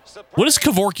 Mm-hmm. What is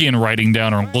Kevorkian writing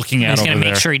down or looking at He's over going to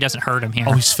there? make sure he doesn't hurt him here.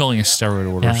 Oh, he's filling his steroid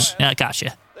yeah. orders. Yeah,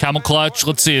 gotcha. Camel clutch.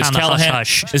 Let's see. Is On the Callahan?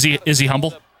 hush-hush. Is he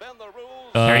humble?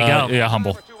 There you go. Yeah,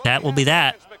 humble. That will be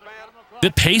that.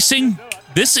 The pacing.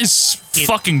 This is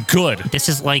fucking good. This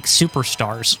is like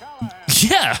Superstars.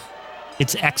 Yeah.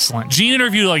 It's excellent. Gene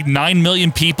interviewed like 9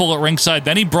 million people at ringside.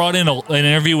 Then he brought in an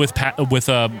interview with what's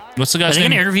the Are guy's they name?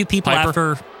 going to interview people Piper?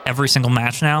 after every single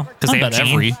match now? Because Not they have about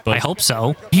Gene? every, but- I hope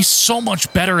so. He's so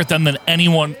much better at them than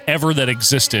anyone ever that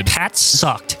existed. Pat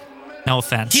sucked. No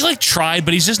offense. He tried,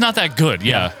 but he's just not that good.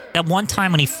 Yeah. That one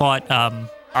time when he fought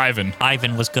Ivan.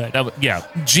 Ivan was good. Yeah.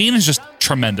 Gene is just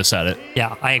tremendous at it.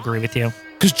 Yeah, I agree with you.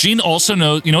 Because Gene also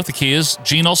knows, you know what the key is?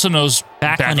 Gene also knows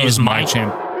Backlund Backlund is my is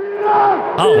champ.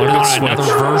 Oh, What what a another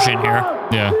switch. version here.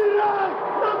 Yeah.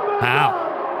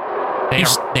 Wow.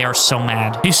 He's- They are so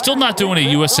mad. He's still not doing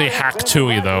a USA Hack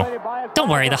Tui, though. Don't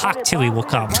worry, the Hawk Tui will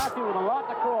come.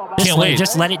 Can't wait.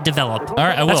 Just let it develop. All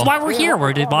right, I That's will. why we're here.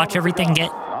 We're to watch everything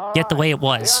get the way it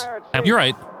was. You're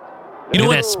right. You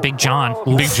know this, Big John.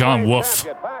 Oof. Big John, woof.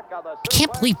 I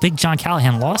can't believe Big John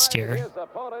Callahan lost here.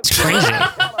 It's crazy.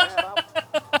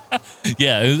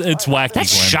 Yeah, it's wacky.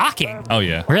 That's Glenn. shocking. Oh,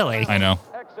 yeah. Really? I know.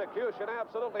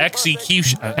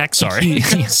 Execution. Sorry.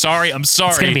 Execution. Sorry, I'm sorry.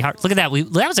 It's gonna be hard. Look at that.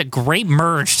 That was a great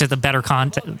merge to the better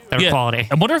content, better quality.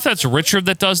 I wonder if that's Richard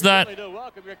that does that,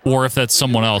 or if that's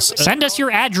someone else. Send us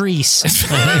your address.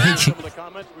 The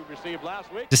comments we received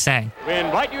last week. Just saying. We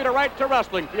invite you to write to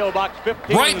Wrestling, PO Box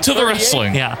 15. Right to the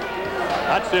wrestling. Yeah.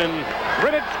 That's in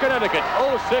Greenwich, Connecticut,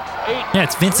 068. Yeah,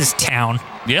 it's Vince's town.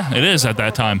 Yeah, it is at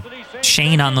that time.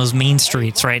 Shane on those mean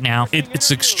streets right now.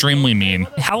 It's extremely mean.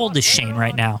 How old is Shane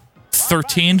right now?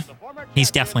 13?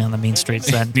 He's definitely on the mean streets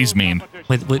then. He's mean.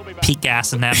 with Pete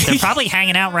Gas and them. They're probably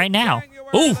hanging out right now.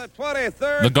 Ooh,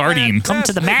 the Guardian. Come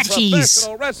to the matchies.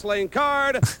 Professional wrestling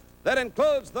card that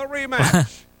includes the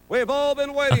rematch we've all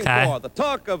been waiting Okay. for. The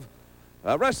talk of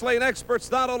wrestling experts,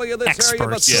 not only in this area,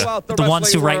 but Experts. throughout the The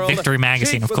ones who wrestling write world. Victory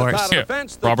Magazine, Chief of of the course. title Yeah.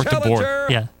 defense, the Robert DeBoer. challenger,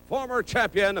 Yeah. former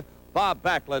champion Bob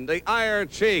Backlund, the Iron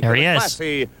Sheik. There he and the is.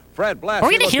 classy Fred Blassie. Are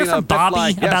we gonna hear looking from a bit Bobby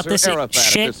like about Yasser this Arafat at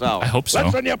shit? this hour. I hope so.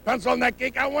 Listen, you pencil neck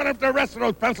geek. I want him to wrestle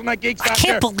those pencil neck geeks. I out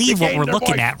can't there. believe They what gained we're their looking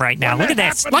voice. at right now. When Look at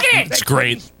that this. happened, Look at it. they It's great.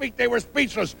 couldn't speak. They were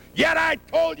speechless. Yet I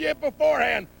told you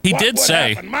beforehand. He what did would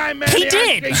say. happen. My man, He the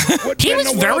Iron did. Sheik, would He win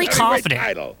was the very World Heavyweight confident.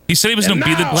 title. He said he was going to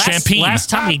be the And now- champion. Last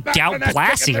time he Bob doubted Backlund has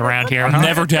Blassie taken around here. I'm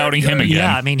never doubting him again.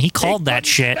 Yeah, I mean, he called He that couldn't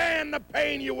shit. stand the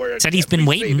pain you were Said he's been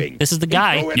waiting. receiving. This is the He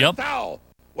guy. threw in Yep. the towel.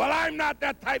 Well, I'm not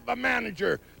that type of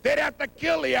manager. They'd have to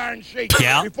kill the Iron Sheik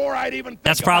Yeah. before I'd even think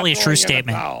That's about probably a true throwing in the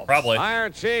statement. towel. Probably.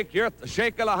 Iron Sheik,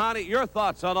 Sheik Al-Ahani, your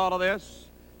thoughts on all of this?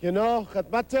 You know,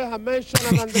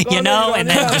 You know, and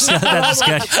then just that's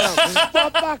good.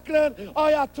 Bob Backlund,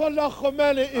 Ayatollah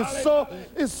Khomeini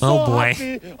is so Oh, boy.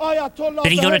 happy. Ayatollah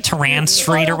Did he go to Blassie, Tehran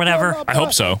Street or whatever? Ayatollah I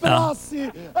hope so.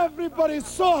 Blassie, everybody's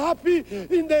so happy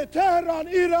in the Tehran,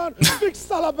 Iran, big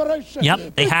celebration. Yep, they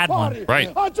big had one. party.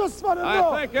 Right. I just want to I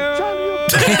know, thank you.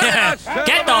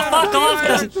 Get the fuck off.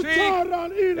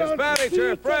 His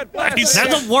manager, Fred Blassie. He's- They're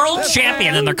the world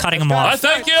champion, and they're cutting him I off.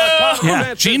 thank you.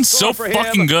 Yeah. Gene's so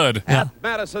fucking good. Yeah.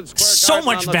 Madison Square So Garden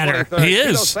much on the better. 23rd. He Tito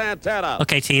is. Santana.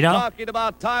 Okay, Tito. Talking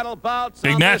about title bouts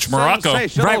Big on match, this Morocco.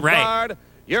 sensational Right. card.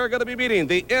 You're going to be meeting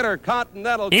the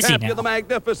Intercontinental Is he Champion, now? the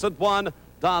magnificent one,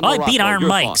 Don Oh, he Morocco. beat Iron Your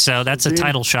Mike, thoughts? so that's a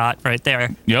title shot right there.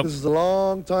 Yep. This is a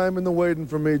long time in the waiting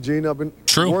for me, Gene. I've been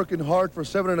True. working hard for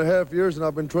 7.5 years, and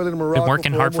I've been trailing Morocco Been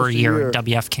working for hard for a almost year in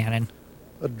WF Cannon.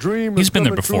 A dream He's is been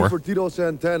there coming true before. for Tito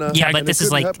Santana. Yeah, but and this it is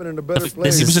couldn't like- happen in a better this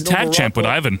place. He was a No tag champ with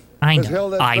Morocco Ivan. I has know.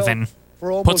 held that belt Ivan.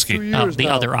 for almost Putski. 2 years The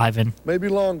now. other Ivan. Maybe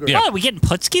longer. Yeah. Oh, are we getting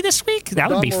Putski this week? That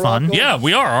would Don be fun. Morocco. Yeah,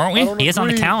 we are, aren't I we? don't He is on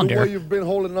the agree the calendar. way you've been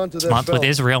holding on to that Month with belt.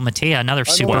 Israel Mattia, another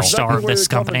I know superstar exactly of where this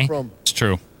you're coming company. from. It's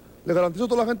true. Le garantizo a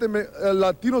toda la gente,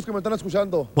 latinos que me están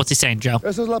escuchando. What's he saying, Joe?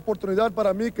 Esa es la oportunidad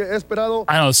para mí que he esperado.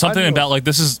 I don't know, something años. about like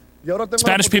this is Y ahora tengo la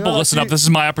Spanish people, oportunidad listen up. aquí This is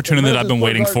my opportunity en that I've been Madison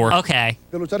waiting Square for. Okay.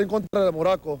 de luchar en contra de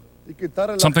Morocco y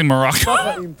quitarle Something la Morocco.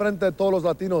 caja enfrente de todos los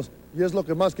latinos. Y es lo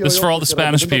que más quiero This is yo, for all the porque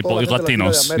Spanish represento a toda people, la gente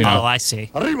Latinos, latina de you know. Oh, I see.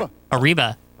 América.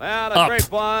 Ariba. And a Up.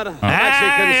 great one. Mexican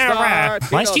Ah, star.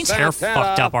 Weinstein's Tito hair Santana.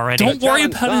 fucked up already. Don't worry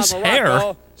about Don his Morocco.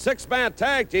 hair. Six-man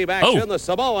tag team action. Oh. The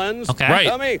Samoans. Okay. Right.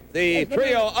 To meet the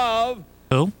trio of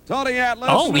Who? Tony Atlas.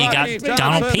 Oh, we got Rocky Donald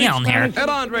Johnson, P on here. And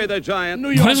Andre the Giant.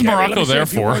 What is Morocco there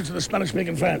for? To the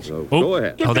Spanish-speaking fans. Go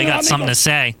ahead. Oh, they got something to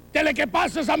say. Dele que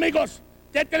pases, amigos.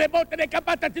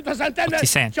 What's he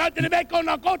saying?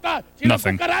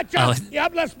 Nothing. Oh.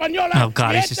 Oh,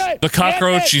 God, he's just- The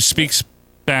cockroach, he speaks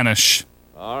Spanish.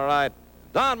 All right.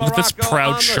 Don Look at this Morocco proud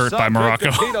on the shirt by subject Morocco.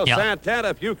 of Tito Yeah. Santana,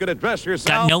 if you could address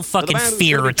yourself. Got no to the fucking man who's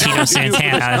fear gonna of Tito challenge you for this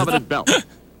Santana. coveted belt.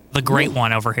 The great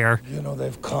one over here. You know,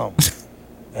 they've come.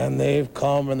 And they've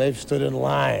come and they've stood in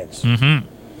lines.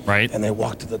 Right? And they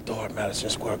walked to the door at Madison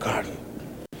Square Garden.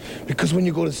 Because when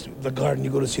you go to the Garden, you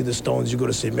go to see the Stones, you go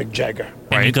to see Mick Jagger. And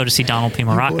you Right. go to see Donald P. You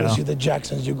go Morocco. to see the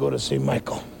Jacksons, you go to see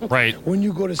Michael. Right. When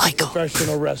you go to see Michael.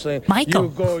 professional wrestling,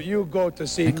 Michael. you go to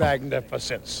see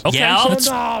Magnificence. Okay. Yeah. So Let's-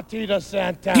 now, Tito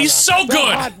Santana. He's so the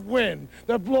good. hot wind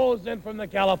that blows in from the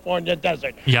California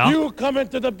desert. Yeah. You come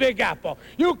into the Big Apple.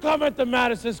 You come into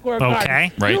Madison Square Okay.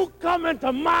 Garden. Right. You come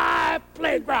into my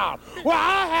playground where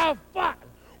I have fun.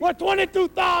 Where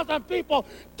 22,000 people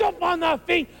jump on their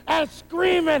feet and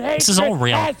scream in hatred This is all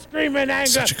real. and scream in anger.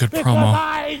 Such a good because promo.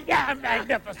 I am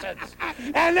magnificent.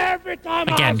 And every time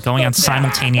Again, I going on stood there,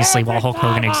 simultaneously while every Hulk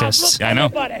Hogan time exists. I Yeah, I know.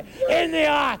 looked everybody in the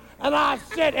eye, and I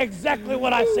said exactly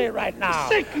what I say right now.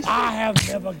 I have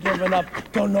never given up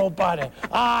to nobody.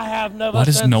 I have never. Why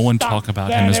does said no one stop talk about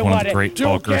to him as one of the anybody. great You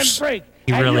talkers? can break,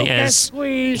 He and really you can is.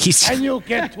 squeeze, He's- and you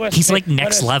can twist he's me, like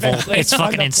next but level. especially It's fucking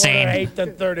on the insane. 8th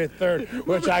and 33rd,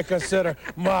 which I consider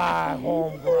my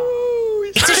home ground.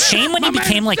 It's a shame when he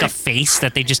became like a face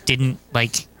that they just didn't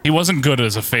like. He wasn't good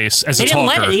as a face, as They a didn't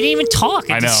let talker. it. He didn't even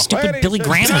talk. I know. Stupid Billy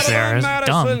Graham was there. It was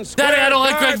dumb. Daddy, I don't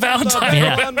like Greg Valentine.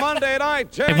 Yeah. And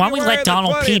And why don't we let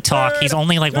Donald P. talk? He's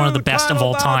only like one of the best of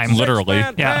all time. Literally.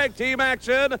 Yeah. Tag team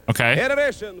action. Okay. In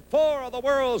addition, 4 of the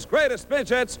world's greatest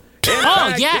midgets. in Oh,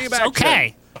 tag yes. team action.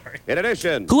 Okay. In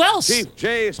addition, Who else? Chief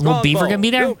J. Will Strongbow, Beaver gonna be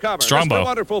there? newcomer, Strongbow. Mr.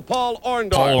 Wonderful Paul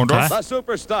Orndorff, Paul Orndorff. the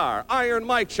superstar, Iron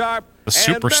Mike Sharp, The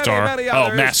and superstar. many, many Oh,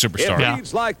 others. Mass superstar. It Yeah.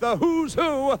 reads like the who's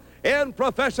who in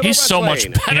professional He's so much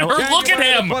wrestling. better. You know- Look at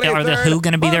him. January Are the 23rd, Who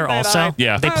going to be there Monday also? night,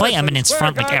 Yeah. They play Madison Eminence Square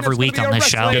Front like Garden. every It's week gonna on be a this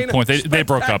show. wrestling Good point. They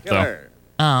broke up, though. spectacular.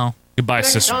 Oh. Goodbye,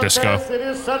 Sister Disco.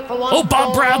 Oh,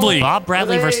 Bob Bradley. Bob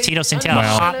Bradley versus Tito Santana.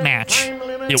 Well, Hot match.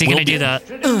 it Is he will going to do be.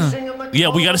 the... Yeah,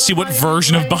 we got to see what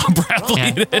version of Bob Bradley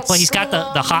Yeah. it is. Well, he's got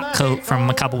the hot coat from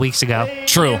a couple weeks ago.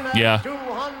 True, yeah.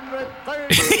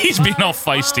 He's being all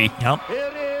feisty. Yep.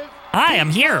 Hi, I'm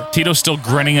here. Tito's still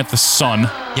grinning at the sun.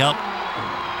 Yep.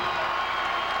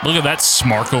 Look at that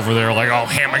smark over there, like, oh,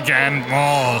 him again.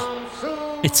 Oh.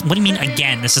 It's what do you mean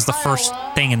again? This is the first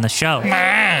thing in the show.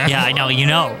 Yeah, I know, you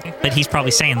know. But he's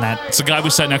probably saying that. It's the guy we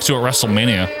sat next to at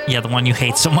WrestleMania. Yeah, the one you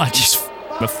hate so much.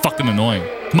 They're fucking annoying.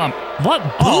 Come on. What?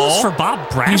 Booze Oh. for Bob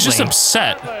Bradley. He's just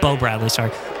upset. Bo Bradley,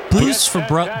 sorry. Booze for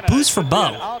Bo.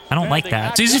 I don't like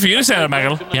that. It's easy for you to say that,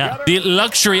 Michael. Yeah. The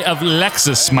luxury of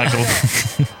Lexus, Michael.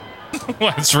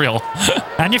 Well, it's real.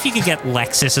 I wonder if you could get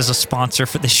Lexus as a sponsor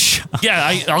for this show.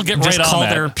 Yeah, I'll get Just right call on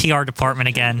their that. PR department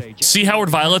again. See Howard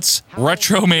Violet's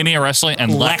Retromania Wrestling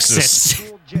and Lexus.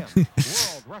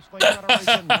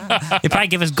 They probably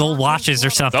give us gold watches or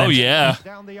something. Oh, yeah.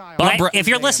 Bob Bra- If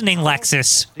you're listening,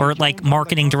 Lexus, or like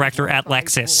marketing director at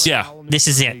Lexus, Yeah. this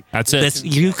is it. That's it.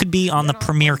 You could be on the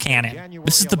premier canon.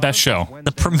 This is the best show.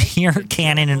 The premier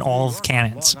canon in all of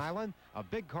cannons.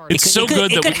 It's so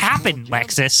good it that could we, happen,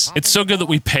 Lexus. it's so good that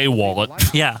we pay Wallet.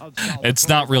 Yeah. It's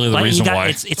not really the But reason why.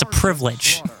 it's a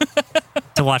privilege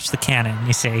to watch the canon,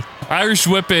 you see. Irish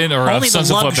Whipping or Only the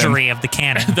Sons of Whipping. luxury of the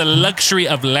canon. The luxury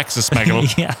of Lexus, Michael.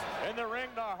 Yeah.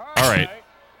 All right.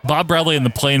 Bob Bradley in the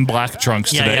plain black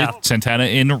trunks Yeah, today. yeah. Santana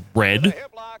in red.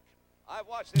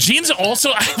 Gene's also.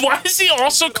 Why is he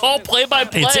also called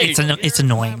play-by-play? It's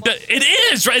annoying.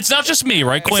 It is, right? It's not just me,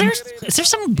 right, Quinn? Is there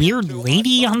some weird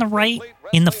lady on the right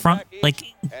in the front, like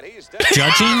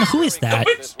judging? Who is that?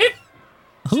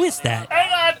 Who is that?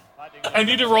 Hang on. I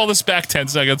need to roll this back 10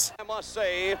 seconds. I must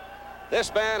say,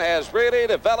 this man has really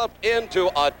developed into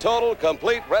a total,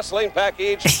 complete wrestling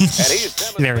package, and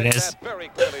he's There it demonstrated is. that very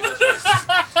clearly this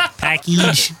week.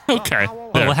 Package. Okay.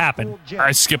 Well, There. what happened?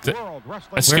 I skipped it.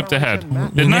 I skipped ahead.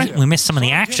 Didn't I? We missed some of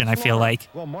the action, I feel like.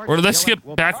 Or did I skip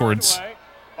backwards?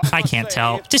 I can't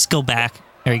tell. Just go back.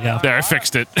 There you go. There, I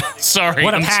fixed it. Sorry.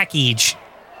 What a package.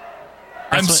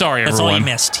 I'm sorry, That's all everyone.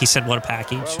 you missed. He said, what a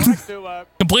package.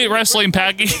 Complete wrestling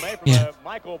package. Yeah.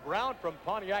 Michael Brown from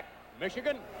Pontiac,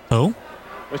 Michigan. Who?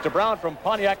 Mr. Brown from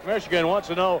Pontiac, Michigan wants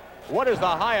to know what is the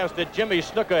highest that Jimmy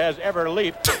Snuka has ever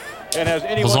leaped, and has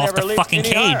anyone Was off ever the leaped fucking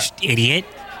any higher? cage, idiot.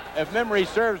 If memory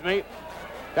serves me,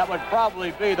 that would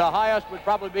probably be the highest. Would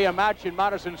probably be a match in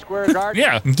Madison Square Garden.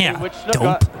 Yeah. Yeah. In which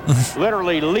Snuka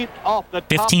literally leaped off the top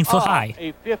 15 foot of high.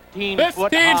 a 15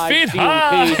 foot 15 high feet steel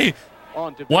high. cage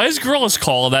onto Why is Gorilla's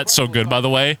Call of that so good, by the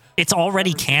way? It's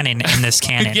already canon in this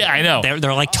canon. Yeah, I know.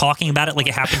 They're like talking about it like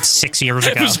it happened 6 years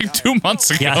It ago. was like 2 months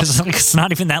ago. Yeah, it's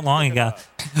not even that long ago.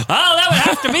 Oh, that would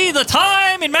have to be the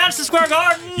time in Madison Square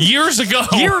Garden Years ago.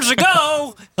 years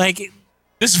ago. Like,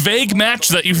 This vague match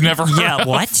that you've never heard yeah, of.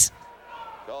 what?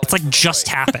 It's like just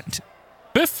happened.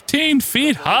 15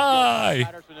 feet high.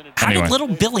 How Anyway. did little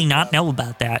Billy not know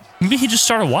about that? Maybe he just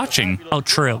started watching. Oh,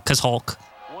 true, because Hulk.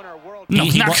 No,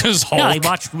 He not wa- because Hulk. No, he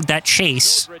watched that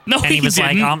chase. No, and he he was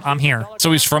like, didn't. I'm here.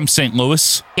 So he's from St.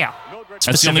 Louis. Yeah.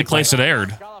 That's the only Specifically. place it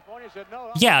aired.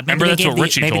 Yeah, maybe Remember, they that's gave what the,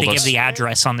 Richie maybe told they us. gave the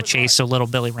address on the chase, so little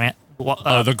Billy ran.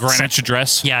 The Greenwich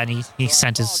address. Yeah, and he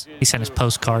sent his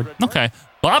postcard. Okay.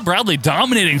 Bob Bradley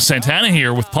dominating Santana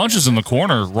here with punches in the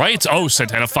corner. Right. Oh,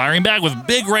 Santana firing back with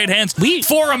big right hands.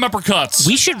 Forearm uppercuts.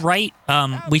 We should write.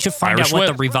 We should find Irish out what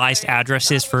whip. the revised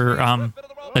address is for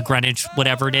the Greenwich,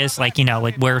 whatever it is. Like,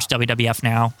 like where's WWF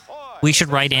now? We should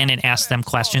write in and ask them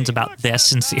questions about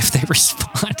this and see if they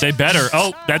respond. They better.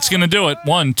 Oh, that's going to do it.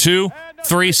 1, 2,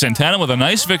 3. Santana with a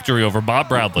nice victory over Bob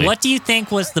Bradley. What do you think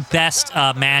was the best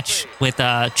match with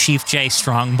Chief J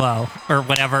Strongbow or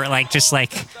whatever? Like, just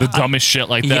like The dumbest shit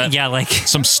like that. Yeah, like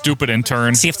Some stupid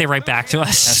intern see if they write back to has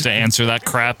us. to answer that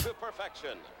crap.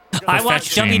 I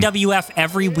watch Perfection. WWF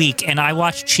every week, and I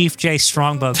watch Chief J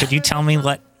Strongbow. Could you tell me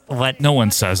what? No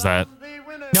one says that.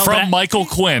 No, but From Michael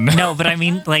Quinn. No, but I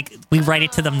mean, like, we write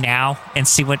it to them now and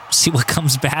see what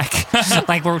comes back.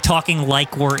 Like, we're talking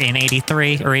like we're in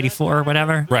 83 or 84 or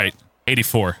whatever. Right.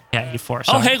 84. Yeah, 84. Oh,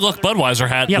 sorry. hey, look, Budweiser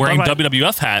hat. Yeah, wearing Budweiser.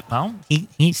 WWF hat. Well,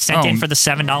 he sent Oh. in for the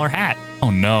 $7 hat.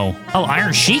 Oh, no. Oh,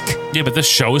 Iron Sheik? Yeah, but this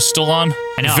show is still on.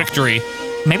 I know. Victory.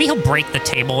 Maybe he'll break the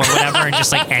table or whatever and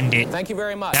just, like, end it. Thank you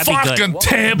very much. That'd be Fucking good.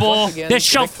 table. This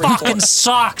show fucking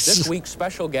sucks. This week's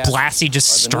special guest. Blassie just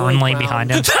are the sternly newly behind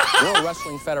him. crowned World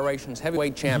Wrestling Federation's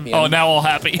heavyweight champion. Oh, now all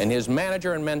happy. And his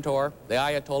manager and mentor, the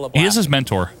Ayatollah. He is his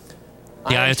mentor.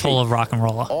 The Iron Ayatollah Sheik. of Rock and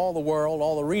Roll. All the world,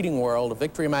 all the reading world of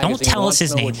Victory Magazine. tell wants us his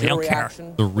to know name. what We your don't care.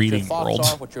 reaction, The what reading your thoughts world.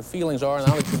 Are, what your feelings are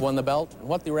now that you've won the belt, and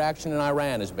what the reaction in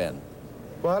Iran has been.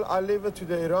 Well, I leave it to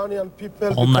the Iranian people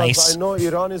All because nice. I know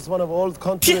Iran is one of the old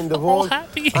countries in the All world.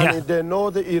 happy. And Yeah. they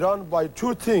know the Iran by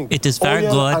two things. It is very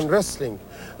oil good. and wrestling.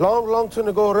 Long time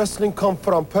ago, wrestling come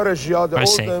from Persia. The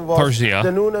Persia. old name was Persia.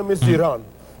 the new name is Iran.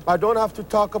 I don't have to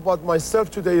talk about myself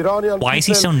to the Iranian people. Why is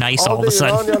he so nice all of a the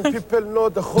sudden? Iranian people know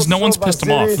the no one's pissed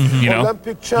him off, Khosrow you know?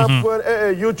 Olympic champion,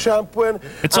 AAU champion.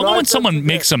 It's And only I've when been someone to the-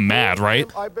 makes him mad, right?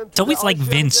 I've been to It's always the like Asian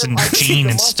Vince Games. and I've been Gene to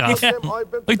and the stuff. Masters Games.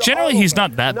 I've been to Like, the generally, he's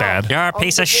not that Now, bad. You're a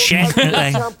piece of shit.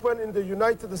 champion in the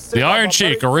United States The Iron of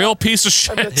Sheik, a America. real piece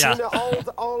of And shit. Yeah.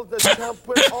 all the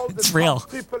champion, all the It's top real.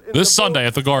 people in This the Sunday world,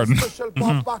 at the Garden. Special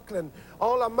Bob Backlund.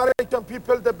 All American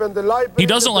people, they've been the library. He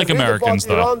doesn't they've like been reading Americans,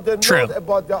 about though. Iran, they know True.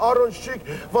 about the Iron Sheik,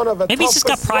 one of the Maybe he's just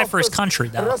got toughest, pride for his toughest country,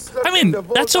 though. wrestlers I mean, in the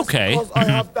world. that's Just okay. because I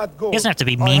have that goal. He doesn't have to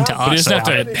be I mean to have us But he doesn't have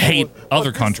about to it. hate other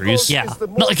But this countries. goal Yeah. is the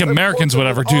Not like most Americans would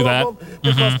ever important do of that. all of them,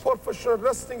 because professional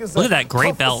wrestling is Look at the that gray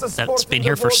toughest belt sport that's in been the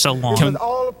here for world. so long. It's an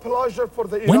all pleasure for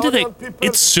the When do they- Iranian people,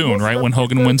 it's soon, right, when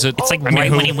Hogan Muslim wins it? people, It's like all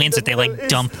right the when he wins it, they, like, Middle East,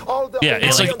 dump- all the Yeah,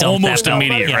 it's like like dump almost that belt.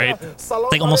 immediate, Yeah.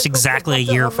 right? Like almost exactly a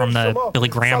year from the Billy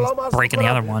Graham breaking the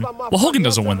other one. Well, Hogan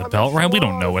doesn't win the belt, right? We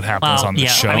don't know what happens Well, on this yeah,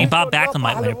 show. I mean, Bob Backlund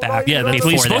might win it back. Yeah, that's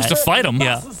before he's supposed that. to fight him.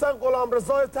 Yeah.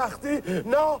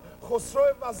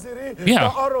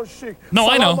 Yeah. No,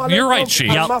 I know. You're right,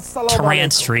 Sheik. Yep.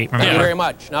 Turan Street, Thank remember? you very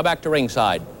much. Now back to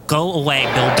ringside. Go away,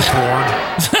 Bill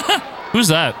DeFord. Who's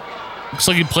that? Looks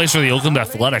like he plays for the Oakland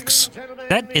Athletics.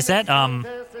 Is that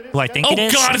Who I think Oh, it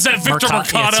is. God, is that Victor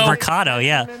Mercado? It's Mercado,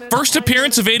 yeah. First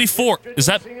appearance of 84. Is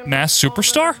that Masked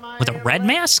Superstar? With a red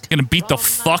mask? Gonna beat the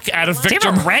fuck out of Does he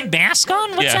Victor. have a red mask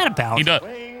on? What's Yeah, that about? He does.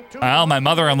 Well, my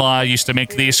mother-in-law used to make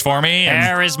these for me, and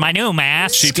There is my new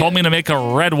mask. she told me to make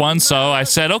a red one, so I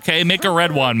said, okay, make a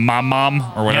red one, mom,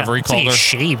 or whatever he looks like called her. he's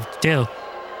shaved, too.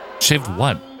 Shaved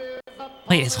what?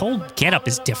 Wait, his whole getup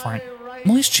is different.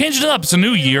 Well, he's changed it up. It's a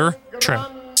new year. True.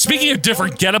 Speaking of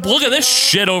different getup, look at this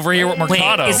shit over here with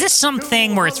Mercado. Wait, is this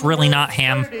something where it's really not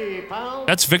him?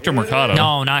 That's Victor Mercado.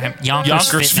 No, not him.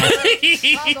 Yonkers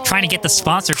Fitness. Trying to get the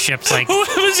sponsorships, like... Who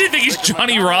does he think he's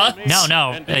Johnny Ross?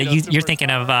 No. You're thinking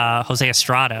of Jose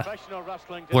Estrada,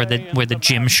 where the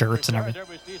gym shirts and everything.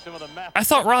 I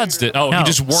thought Rods did. Oh, No, he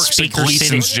just works at Speaker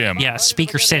Gleason's City. gym. Yeah,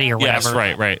 Speaker City or Yes,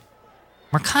 whatever. right.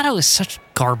 Mercado is such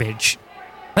garbage.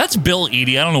 That's Bill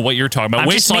Eadie. I don't know what you're talking about. I'm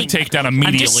just Waistlock takedown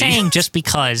immediately. I'm just saying, just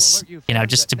because,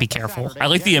 just to be careful. I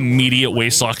like the immediate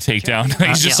waistlock takedown.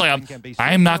 He's just like,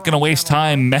 I'm not going to waste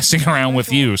time messing around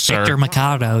with you, sir. Victor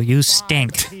Mercado, you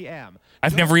stink.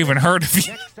 I've never even heard of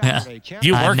you. Yeah.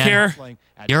 You work here?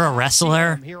 You're a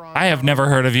wrestler. I have never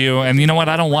heard of you, and you know what?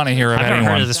 I don't want to hear of I've never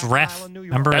anyone. heard of this ref.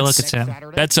 Remember, I look at him.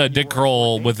 That's Dick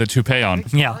Kroll with the toupee on.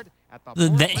 Yeah.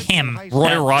 Him.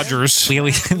 Roy Rogers.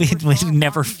 We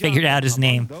never figured out his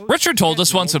name. Richard told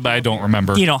us once, but I don't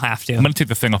remember. You don't have to. I'm going to take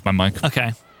the thing off my mic.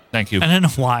 Okay. Thank you. I don't know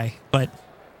why, but...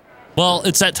 Well,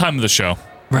 it's that time of the show.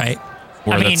 Right.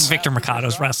 Where I mean, that's- Victor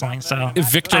Mercado's wrestling, so...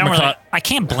 Victor I don't Mercado. I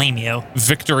can't blame you.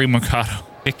 Victory Mercado.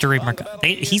 Victory Mercado.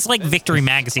 He's like Victory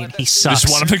Magazine. He sucks.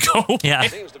 Just want him to go. Yeah.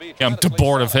 Yeah, I'm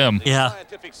bored of him. Yeah.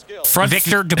 Front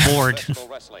Victor DeBoard.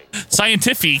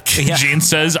 Scientific, Yeah. Gene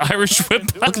says. Irish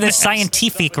whip. Look at this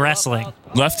scientific wrestling.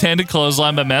 Left-handed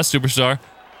clothesline by Masked Superstar.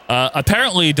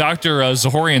 Apparently, Dr.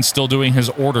 Zahorian's still doing his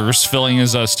orders, filling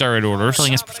his steroid orders.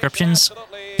 Filling his prescriptions.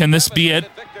 Can this be it?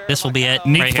 This will be it.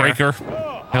 Neat right here. breaker.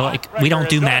 They're like, we don't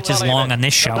do matches long on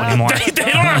this show anymore. They don't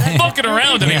have fucking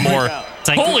around anymore. It's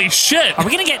like, Holy shit. Are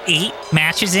we going to get 8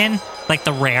 matches in? Like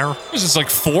the rare? This is like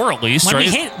 4 at least,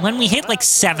 right? When we hit like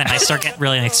 7, I start getting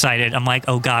really excited. I'm like,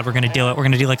 oh God, we're going to do it. We're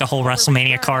going to do like a whole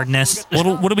WrestleMania card in this. What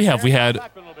do we have? We had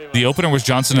the opener was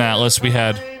Johnson and Atlas. We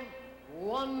had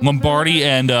Lombardi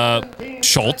and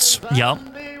Schultz. Yup.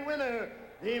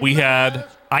 We had...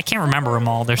 I can't remember them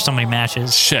all. There's so many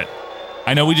matches. Shit.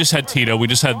 I know we just had Tito. We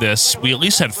just had this. We at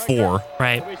least had 4.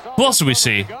 Right. Who else did we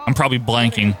see? I'm probably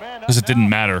blanking because it didn't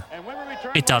matter.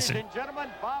 It doesn't.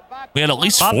 We had at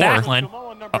least Bob 4. Backlund.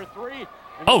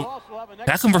 Oh,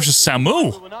 Backlund versus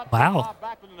Samu. Wow.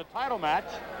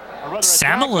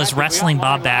 Samu is wrestling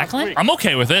Bob Backlund? I'm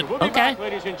okay with it. Okay.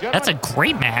 That's a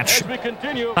great match.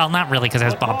 Well, not really because it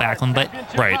has Bob Backlund, but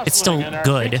Right. it's still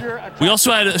good. We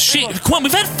also had a Sheik. Come on,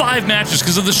 we've had 5 matches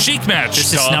because of the Sheik match.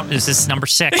 This is number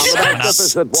 6.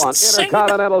 This at one,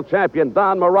 Intercontinental Champion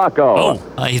Don Morocco.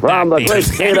 He's from back, the baby. great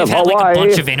state of We've had, like, Hawaii. a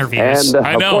bunch of interviews. And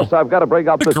I of know. course, I've got to bring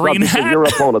up The the green subject of hat. your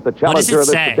opponent, the What does challenger it in this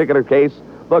say? particular case,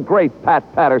 the great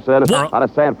Pat Patterson What? out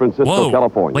of San Francisco, Whoa.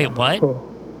 California. Wait, what?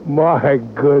 My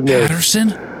goodness. Patterson?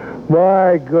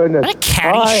 My goodness. What a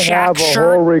Caddyshack I have a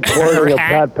shirt whole recording of hat.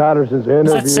 Pat Patterson's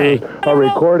that say? interviews, a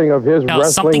recording of his No,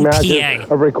 something wrestling matches,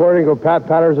 PA. a recording of Pat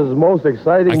Patterson's most I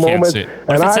exciting can't moments. see it. What if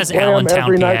And it I says play him Allentown,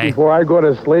 every night PA? before I go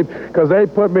to sleep because they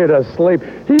put me to sleep.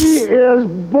 He is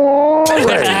boring.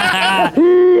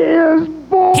 He is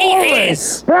boring. He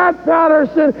is. Pat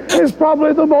Patterson is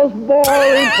probably the most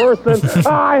boring person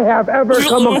I have ever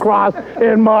come across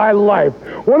in my life.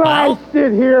 When I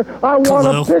sit here, I want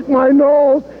Glue. to pick my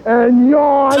nose and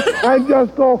yawn and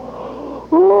just go,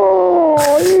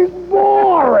 oh, he's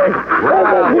boring.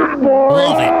 Isn't he boring?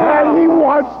 Love it. And he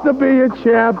wants to be a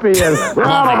champion.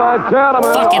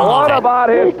 Gentlemen, Fucking love what it. about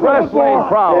his wrestling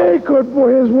prowess? He could,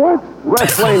 his what?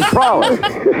 Wrestling prowess.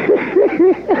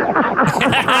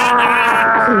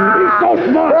 He's so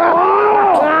smart.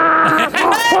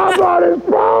 How about his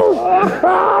pros?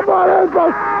 How about his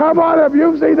pros? How about him?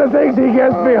 You've seen the things he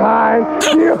gets behind.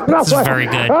 You know This is very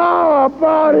good. How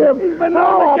about him?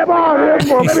 How about him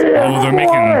for being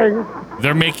boring?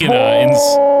 They're making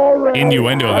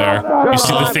innuendo there. You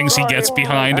see the things he gets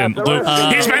behind, and Luke,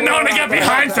 he's been known to get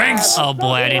behind things. Oh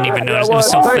boy, I didn't even notice. It was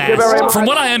so Thank you very fast. much. From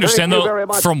what I understand, Thank you very though,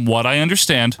 much. from what I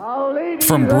understand,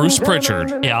 from Bruce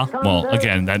Pritchard. Yeah. Well,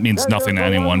 again, that means nothing to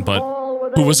anyone, but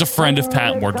who was a friend of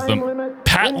Pat and worked with him.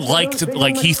 Pat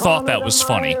he thought that was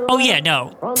funny. Oh yeah,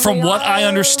 no. From what I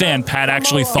understand, Pat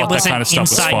actually It thought that was kind an of stuff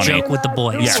was inside funny. joke with the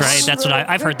boys, Yes. right? That's what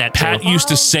I've heard that too. Pat used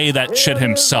to say that shit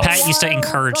himself. Pat used to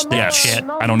encourage that yes. shit.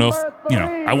 I don't know if,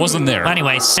 I wasn't there. But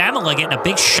anyway, Samula getting a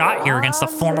big shot here against the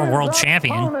former world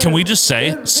champion. Can we just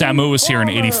say Samu was here in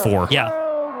 84? Yeah.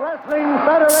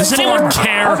 Does anyone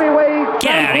care?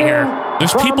 Get out of here.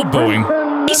 There's people booing.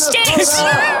 He stinks.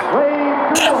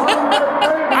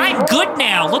 I'm good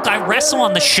now. Look, I wrestle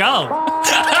on the show.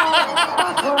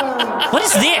 What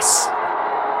is this?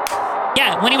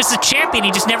 Yeah, when he was the champion,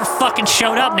 he just never fucking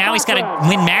showed up. Now he's got to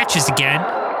win matches again.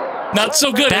 Not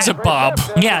so good, is it, Bob?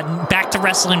 Yeah, back to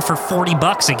wrestling for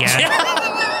 $40 again.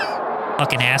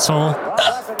 Fucking asshole.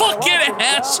 Fucking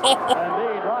asshole.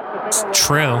 It's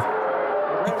true.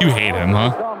 You hate him,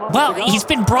 huh? Well, he's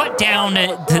been brought down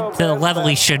to the level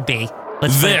he should be.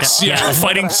 Let's put it that- Yeah,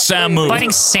 fighting Samu. Fighting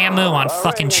Samu on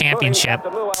fucking championship.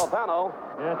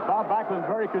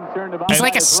 He's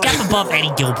like a step above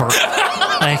Eddie Gilbert.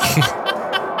 Like,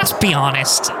 let's be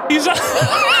honest. He's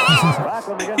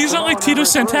on like Tito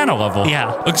Santana level.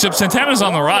 Yeah. Except Santana's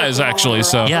on the rise, actually,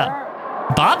 so. Yeah.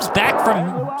 Bob's back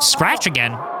from scratch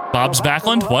again. Bob's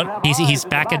Backlund? What? He's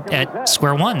back at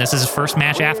square one. This is his first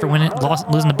match after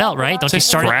losing the belt, right? Don't you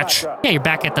start scratch? Yeah, you're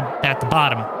back at the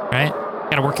bottom, right?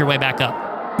 Got to work your way back up.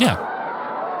 Yeah.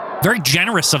 Very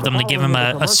generous of them to give him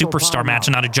a superstar match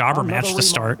and not a jobber match to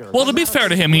start. Well, to be fair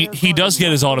to him, he does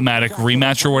get his automatic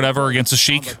rematch or whatever against the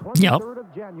Sheik. Yep.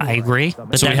 I agree.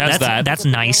 But So he has that. That's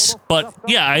nice. But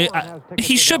yeah,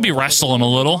 he should be wrestling a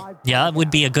little. Yeah, it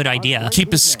would be a good idea.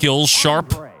 Keep his skills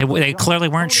sharp. They clearly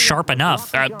weren't sharp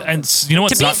enough. And you know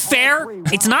what's To be fair,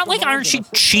 it's not like Iron Sheik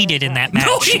cheated in that match.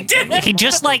 No, he didn't. He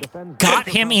just got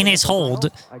him in his hold,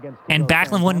 and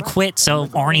Backlund wouldn't quit. So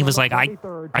Arnie was like, I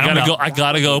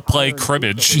gotta go play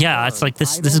cribbage. Yeah, it's like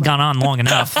this has gone on long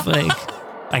enough. Like,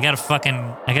 I gotta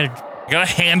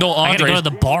handle Andre. I gotta go to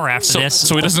the bar after this.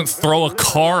 So he doesn't throw a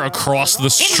car across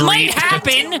the street. It might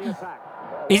happen.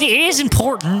 It is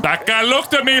important. That guy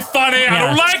looked at me funny. I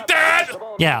don't like that.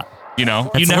 Yeah. You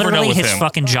know, That's you never know literally with his him.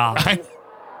 fucking job.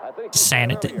 Just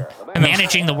saying it.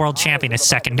 Managing the world champion is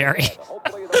secondary.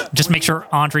 Just make sure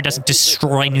Andre doesn't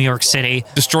destroy New York City.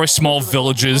 Destroy small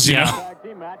villages, you know?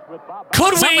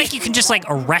 It's not like you can just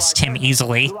arrest him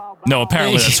easily. No,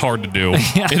 apparently that's hard to do.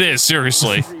 Yeah. It is,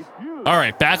 seriously. All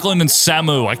right, Backlund and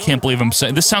Samu. I can't believe I'm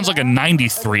saying this sounds like a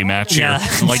 '93 match here,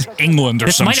 like England or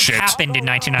This some might have shit. happened in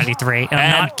 1993, and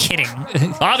I'm not kidding.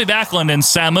 Bobby Backlund and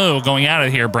Samu going out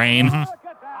of here, Brain.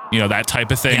 You know, that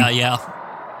type of thing. Yeah.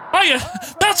 Oh, yeah,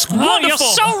 that's wonderful. You're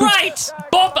so right.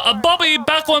 Bobby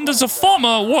Backlund is a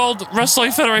former World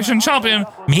Wrestling Federation champion.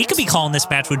 I mean, he could be calling this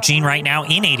match with Gene right now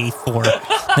in '84.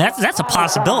 That's a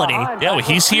possibility. Yeah, well,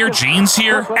 he's here. Gene's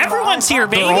here. Everyone's here,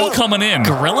 baby. They're all coming in.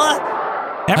 Gorilla.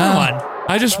 Everyone.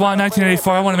 I just want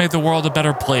 1984. I want to make the world a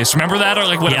better place. Remember that? Or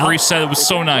whatever he said. It was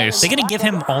so nice. They're going to give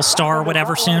him All-Star or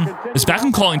whatever soon. Is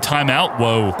Backlund calling timeout?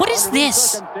 Whoa. What is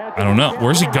this? I don't know.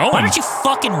 Where's he going? Why don't you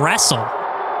fucking wrestle?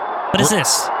 What is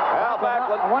this?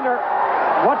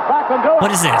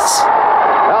 What is this?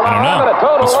 I don't know.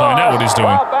 Let's find out what he's doing.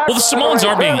 Well, the Samoans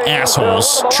are being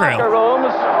assholes. True.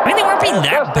 I mean, they weren't being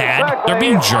that bad. They're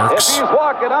being jerks. If he's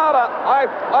walking out,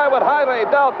 I would highly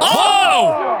doubt.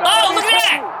 Oh! Oh, look at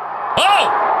that!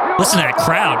 Oh! Listen to that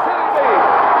crowd.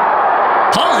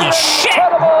 Holy shit!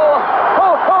 Whoa,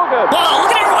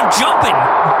 look at everyone jumping!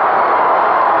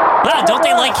 Wow, don't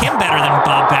they like him better than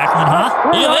Bob Backlund, huh?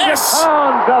 Look at this!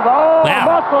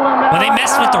 Wow. Well, they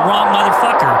messed with the wrong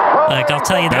motherfucker. I'll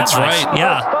tell you that That's much. right.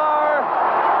 Yeah.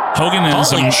 Hogan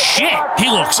is Holy shit!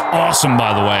 He looks awesome,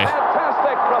 by the way.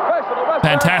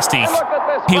 Fantastic.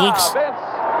 He looks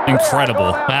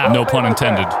incredible. Wow. No pun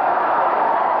intended.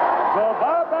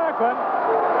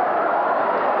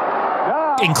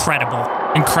 Incredible.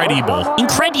 Incredible.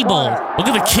 Look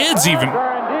at the kids even.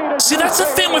 See, that's the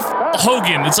thing with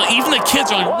Hogan. It's like even the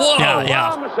kids are like, whoa.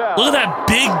 Yeah. Look at that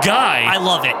big guy. I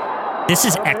love it. This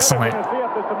is excellent.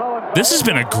 This has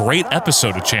been a great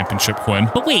episode of Championship, Quinn.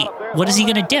 But wait, what is he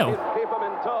going to do?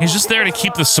 He's just there to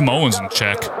keep the Samoans in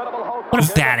check. What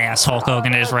a badass Hulk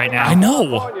Hogan is right now. I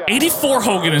know. 84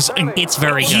 Hogan is... It's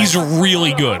very good. He's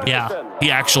really good. Yeah.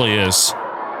 He actually is.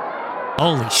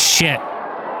 Holy shit.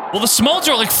 Well, the Samoans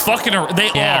are like fucking... They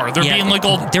are. They're being like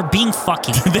old... They're being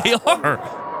fucking. They are.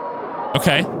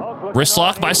 Okay. Wrist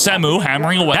lock by Samu,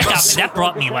 hammering away. That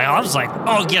brought me I was like,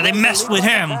 oh yeah, they messed with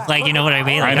him. Like, you know what I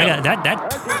mean? Like, I know.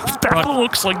 That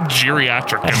looks like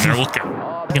geriatric in there. Look at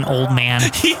like an old man.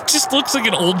 He just looks like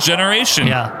an old generation.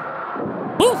 Yeah.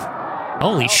 Woo.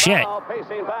 Holy shit.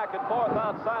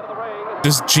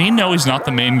 Does Gene know he's not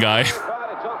the main guy?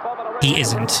 He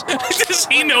isn't. Does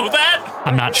he know that?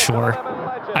 I'm not sure.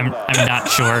 I'm not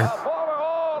sure.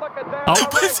 Oh,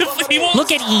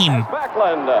 look at him.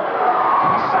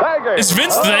 Is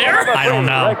Vince there? I don't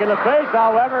know.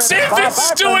 See, Vince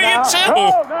is doing it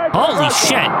too. Holy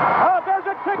shit.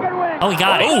 Oh, he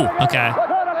got it. Oh. Okay.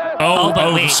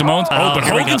 wait. Simone's. But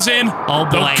here we go. Hogan's in. Oh,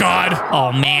 boy. Oh, God.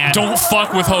 Oh, man. Don't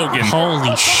fuck with Hogan.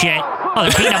 Holy shit. Oh,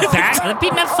 they're beating up back. They're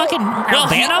beating up fucking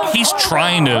Albano? He's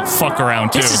trying to fuck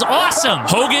around, too. This is awesome.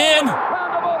 Hogan,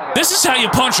 this is how you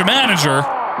punch a manager.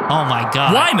 Oh, my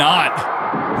God. Why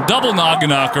not? Double knocker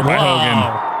by Hogan.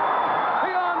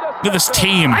 Look at this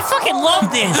team. I fucking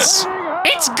love this.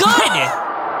 It's good.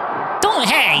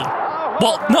 Hey.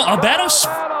 Well, no, Albano's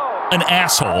an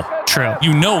asshole. True.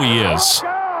 You know he is.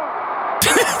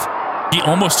 He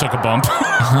almost took a bump.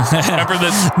 Remember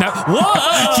this?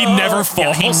 Whoa! He never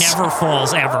falls. Yeah, he never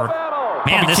falls, ever.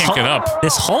 Man, Probably can't get up.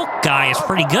 This Hulk guy is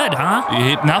pretty good, huh?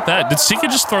 Not that. Did Sika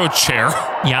just throw a chair?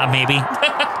 Yeah, maybe.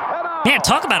 Man,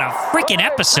 talk about a freaking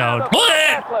episode. Look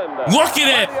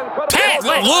at it. Pat,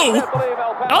 Lou.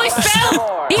 Oh, he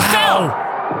fell. He fell.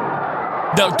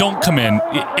 No, don't come in.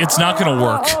 It's not going to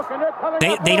work.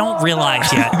 They don't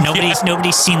realize yet.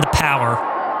 Nobody's seen the power,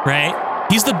 right?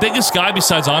 He's the biggest guy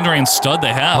besides Andre and Stud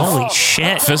they have. Holy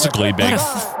shit. Physically big.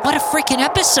 What a freaking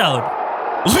episode.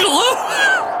 Look at Lou.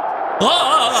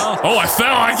 Oh, I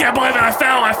fell. I can't believe it. I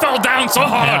fell down so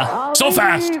hard. Yeah. So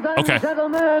fast. Okay.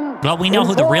 Well, we know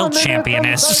who the real champion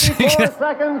is.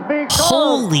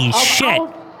 Holy shit.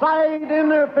 Outside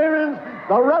interference,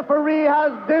 the referee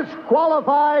has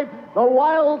disqualified the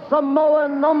Wild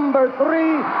Samoan number 3.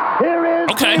 Here is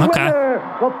the winner,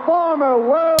 the former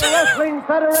World Wrestling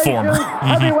Federation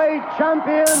heavyweight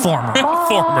champion. Former.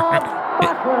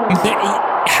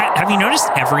 Have you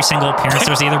noticed every single appearance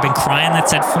there's either been crying that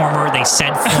said former, they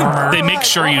said former. They make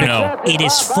sure you know. It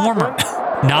is former,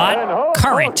 not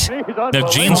current. Now,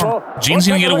 Gene's going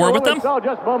to get a word with them?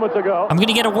 I'm going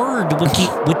to get a word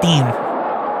with them.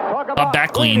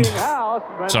 Back leaned.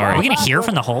 Sorry. Are we going to hear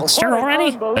from the Hulkster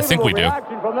already? I think we do.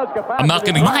 I'm not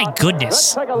going to. My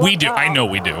goodness. We do. I know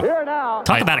we do.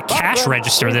 Talk about a cash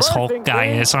register this Hulk guy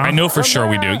is, huh? I know for sure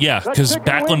we do. Yeah, because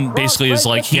Backlund basically is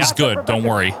like, he's good. Don't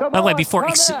worry. By the way, before,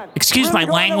 excuse my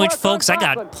language, folks. I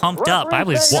got pumped up. What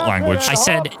language? I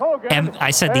said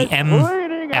the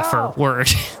M-effer word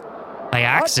by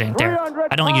accident there.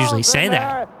 I don't usually say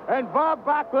that.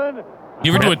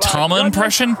 You ever do a Tama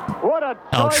impression?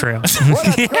 Oh, true.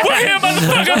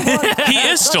 He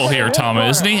is still here, Tama,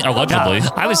 isn't he? Allegedly.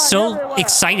 I was so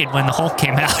excited when the Hulk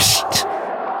came out.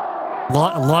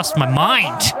 Lost my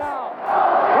mind.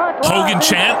 Hogan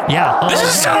chant? Yeah. This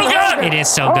is so good. It is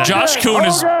so good. Josh Kuhn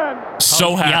is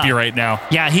so happy right now.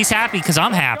 Yeah, he's happy because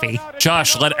I'm happy.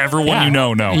 Josh, let everyone you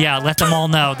know. Yeah, let them all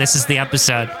know this is the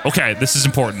episode. Okay, this is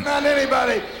important. Not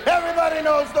anybody. Everybody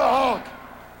knows the Hulk.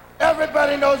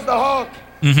 Everybody knows the Hulk.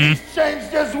 He's changed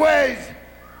his ways.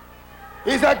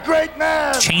 He's a great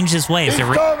man. Changed his ways. He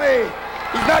told me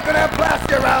he's not going to have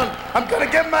plastic around. I'm going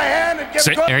to give him my hand and give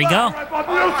him there you go.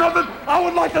 You know something? I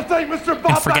would like to thank Mr.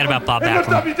 Bob and forget about Bob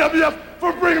Backlund. And the WWF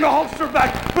for bringing the Hulkster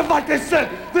back. But like they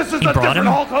said, this is a different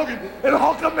Hulk Hogan. And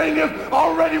Hulkamania's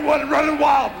already running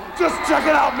wild. Just check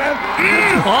it out, man.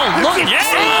 Oh, look at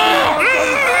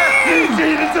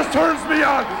Eugene, it just turns me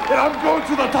on. And I'm going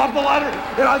to the top of the ladder.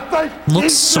 And I thank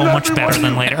looks so much better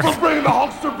than later. For bringing the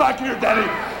Hulkster back here, Daddy.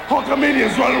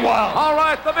 Hulkamania's running wild. All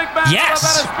right, the big man yes. from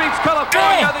Venice Beach,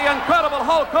 California, the incredible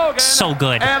Hulk Hogan. So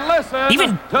good. And listen,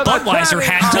 even Budweiser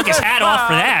took his hat off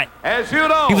for that. As you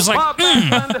know, he was like, Bob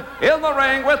Backlund in the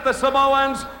ring with the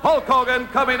Samoans. Hulk Hogan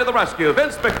coming to the rescue.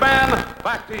 Vince McMahon,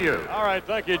 back to you. All right,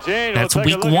 thank you, Gene. That's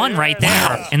week 1 right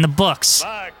there in the books.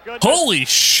 Holy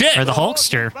shit. For the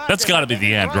Hulkster. That's got to be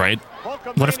the end, right?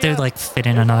 What if they fit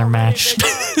in another match?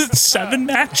 7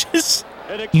 matches?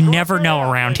 You never know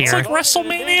around here. It's like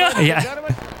WrestleMania. Yeah.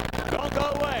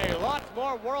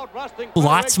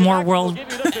 Lots more World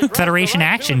Federation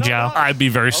action, Joe. I'd be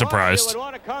very surprised.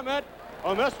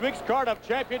 On this week's card of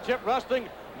Championship Wrestling,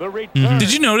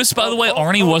 Did you notice, by the way,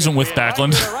 Arnie wasn't with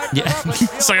Backlund? Yeah.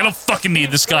 It's like, I don't fucking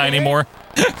need this guy anymore.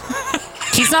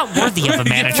 He's not worthy of a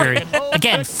manager.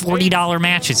 Again, $40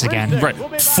 matches again. Right.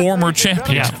 Former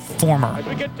champion. Yeah, former.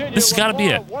 This has got to be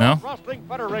it, no?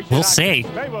 We'll see.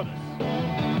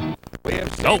 We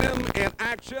have seen him in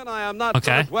action. I am not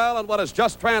okay. well on what has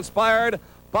just transpired.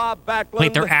 Bob Backlund.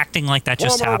 Wait, they're acting like that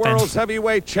just former happened. World's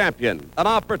heavyweight champion. An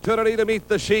opportunity to meet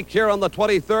the Sheik here on the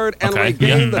 23rd and okay.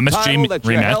 regain the MSG title that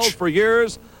you rematch. held for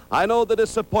years. I know the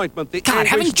disappointment, the God, anguish,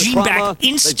 having the Gene trauma back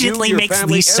instantly that you, makes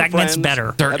family, these and segments friends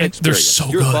better. They're so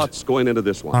Your good. thoughts going into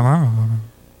this one?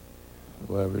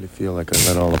 Well, I really feel like I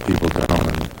let all the people down.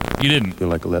 And you didn't. I feel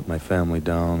like I let my family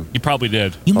down. You probably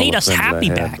did. You made us happy,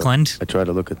 Backlund. I try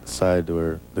to look at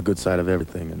the good side of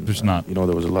everything. And there's not. You know,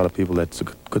 there was a lot of people that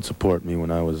could support me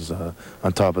when I was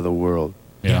on top of the world.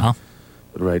 Yeah.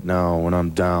 But right now, when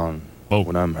I'm down,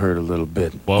 when I'm hurt a little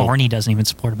bit. Arnie doesn't even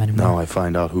support him anymore. Now I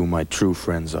find out who my true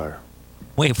friends are.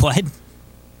 Wait, what?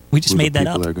 We just made that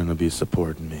up. People are going to be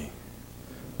supporting me.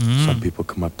 Some people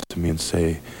come up to me and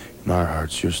say, in our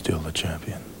hearts, you're still the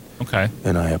champion. Okay.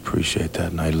 And I appreciate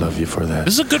that, and I love you for that.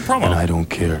 This is a good promo. And I don't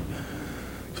care.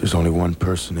 There's only one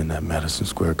person in that Madison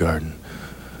Square Garden.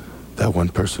 That one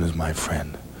person is my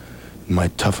friend. My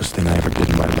toughest thing I ever did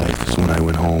in my life is when I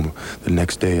went home. The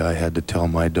next day, I had to tell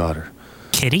my daughter,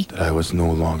 Kitty, that I was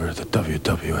no longer the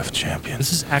WWF champion.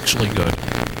 This is actually good.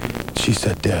 She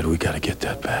said, Dad, we got to get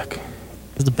that back.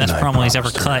 This is the best promo he's ever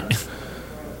cut.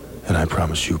 And I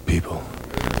promise you people,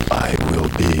 I will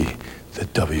be the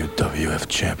WWF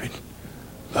champion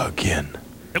again.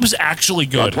 It was actually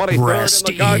good. Rest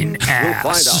in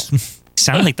ass.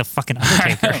 Sounded like the fucking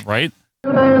Undertaker. Right?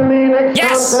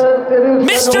 Yes!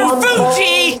 Mr.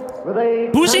 Fuji!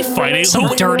 Who's he fighting?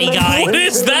 Some dirty guy. What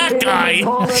is that guy?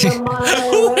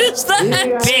 Who is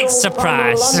that? Big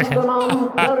surprise.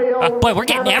 Boy, we're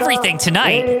getting everything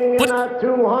tonight.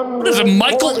 What is it,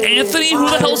 Michael Anthony? Who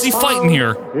the hell is he fighting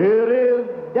here? It is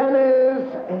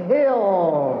Dennis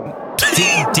Hill.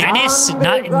 Dennis?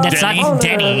 That's not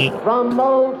Denny. From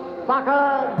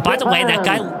Osaka, By the way, that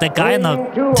guy on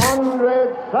the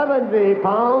 270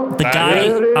 pounds. the guy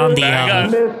on the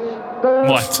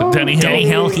What? Denny Hill? Denny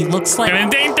Hill, he looks like he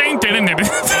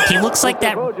looks like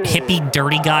that hippie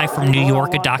dirty guy from New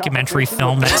York, a documentary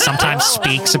film that sometimes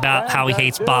speaks about how he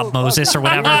hates Bob Moses or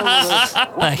whatever.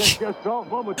 Like, he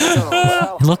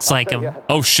looks like him.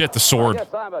 Oh shit, the sword.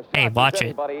 Hey, watch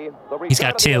it. He's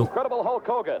got two.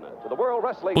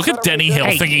 Look at Denny Hill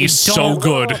thinking he's so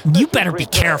good. You better be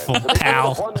careful,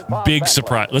 pal. Big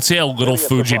surprise. Let's see how little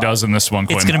Fuji does in this one,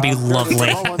 Quinn. It's going to be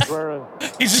lovely.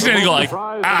 He's just going to go like,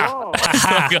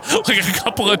 like a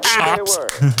couple of chops.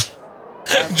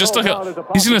 Just like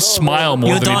he's going to smile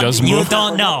more than he does move. You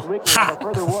don't know.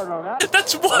 Ha!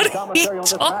 That's what he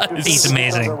does. He's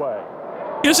amazing.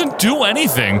 He doesn't do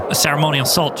anything. A ceremonial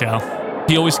salt, Joe.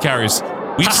 He always carries.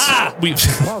 We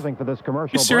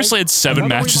seriously had 7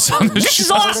 matches on this show. This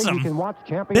is awesome.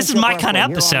 This is my kind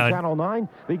of episode.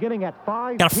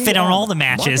 Gotta fit on all the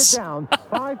matches. We have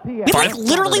like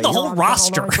literally the whole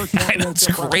roster. That's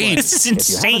great. This is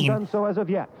insane.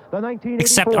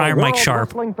 Except Iron Mike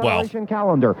Sharp. Wow.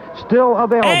 Calendar still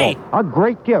available. Hey. A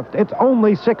great gift. It's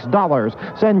only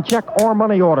 $6. Send check or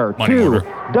money order to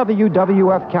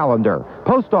WWF Calendar.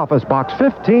 Post Office Box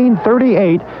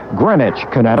 1538, Greenwich,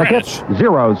 Connecticut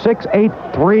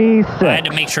 06836. I had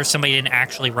to make sure somebody didn't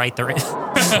actually write their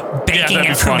banking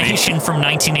information from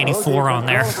 1984 on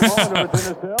there.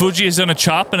 Fuji is in a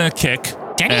chop and a kick.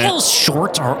 Denny Hill's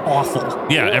shorts are awful.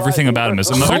 Yeah, everything about him is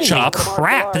another Holy chop.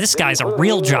 Crap, this guy's a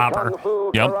real jobber.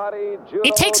 Yep.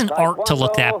 It takes an art to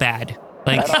look that bad.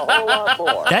 Like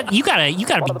that, you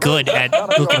gotta be good at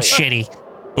looking shitty.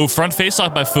 Oh, front face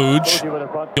lock by Fuji.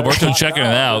 Gilberto checking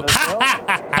it out.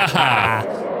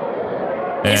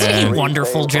 Isn't he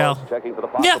wonderful, Joe?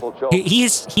 Yeah,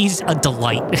 he's a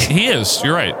delight. He is.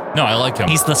 You're right. No, I like him.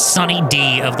 He's the Sonny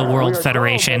D of the World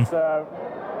Federation.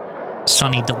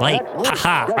 Sonny Delight.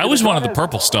 Haha. I always wanted the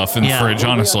purple stuff in the fridge,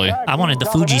 honestly. I wanted the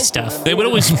Fuji stuff. They would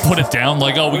always put it down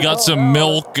like, oh, we got some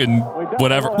milk and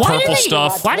whatever, purple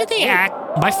stuff. Why did they act?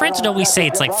 My friends would always say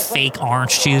it's like fake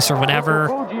orange juice or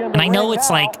whatever. And I know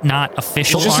it's like not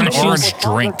official it's just orange an orange juice.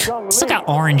 drink. It's still got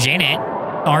orange in it.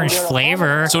 Orange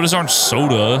flavor. So does orange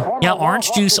soda. Yeah,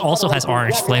 orange juice also has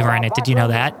orange flavor in it. Did you know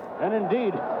that?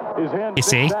 You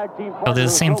see? Oh, they're the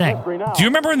same thing. Do you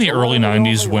remember in the early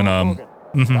 90s when,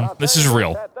 this is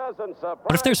real.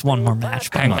 What if there's one more match?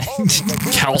 Hang on.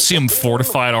 Calcium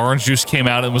fortified orange juice came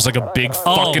out. It was like a big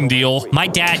fucking deal. My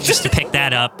dad used to pick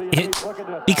that up.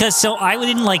 Because so I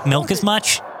didn't like milk as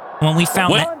much when we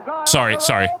found that. Sorry.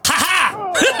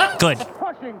 Ha-ha! Good.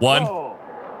 1.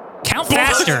 Count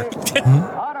faster.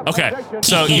 Okay,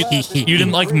 so you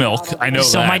didn't like milk. I know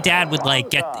so that. My dad would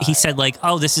he said like,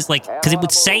 oh, this is like, because it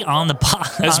would say on the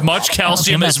box. As much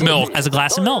calcium as milk. As a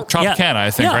glass of milk. Tropicana,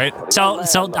 I think, right? So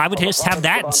I would just have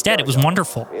that instead. It was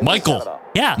wonderful. Michael.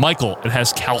 Yeah. Michael, it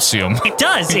has calcium. It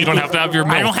does. You don't have to have your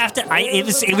milk. I don't have to.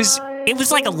 It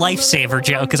was like a lifesaver,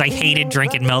 Joe, because I hated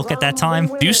drinking milk at that time.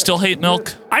 Do you still hate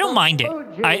milk? I don't mind it.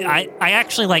 I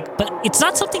actually like, but it's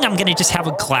not something I'm going to just have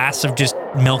a glass of just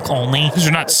milk only. Because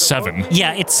you're not 7.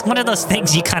 Yeah, it's one of those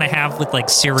things you kind of have with like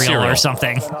cereal or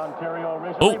something.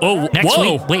 Next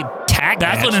week, wait, tag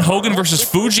Backlund and Hogan versus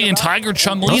Fuji and Tiger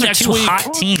Chung Lee next week. Those are 2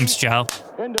 hot teams, Joe.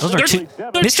 Those are 2.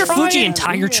 Mr. Fuji and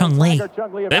Tiger Chung Lee.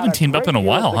 They haven't teamed up in a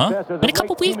while, huh? In a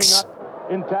couple weeks.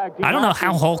 in tag team. I don't know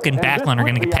how Hulk and Backlund are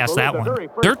going to get past that one.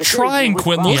 They're trying,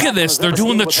 Quinn. Look at this. They're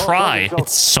doing the try.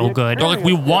 It's so good. They're like,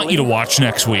 we want you to watch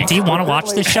next week. Do you want to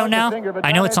watch this show now?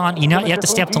 I know it's on. You have to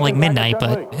stay up till like midnight,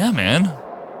 but yeah, man.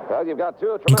 Well, you've got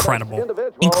two incredible.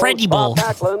 Bob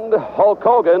Backlund, Hulk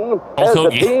Hogan. Hulk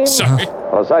Hogan. Sorry.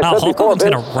 As I said Hulk before, Hogan's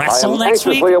going Vince, to wrestle I am next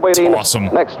week? anxiously awaiting Awesome.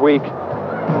 next week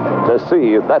to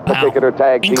see that particular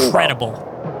tag team. Incredible.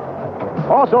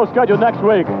 Also scheduled next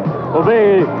week will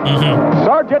be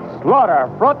Sergeant Slaughter,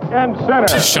 front and center.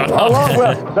 Shut up. Along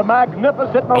with the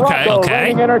magnificent Morocco, Okay.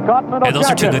 reigning Intercontinental Hey, those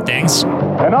are two champion. good things.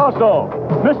 And also,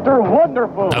 Mr.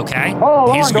 Wonderful. Okay.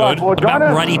 Paul He's Orndorff good. will What join about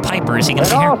us. Ruddy Piper? Is he going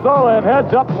to And be here? also in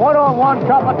heads-up one-on-one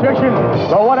competition,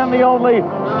 the one and the only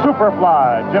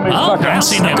Superfly, Jimmy Oh, Snuka. I've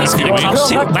seen that this few weeks.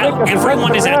 Until next Wow, week,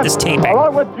 everyone is at this taping.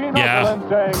 Along with Gene Yeah. Okerlund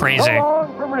saying, Crazy. so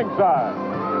long from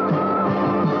ringside.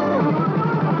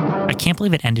 I can't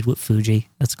believe it ended with Fuji.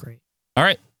 That's great. All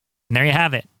right. And there you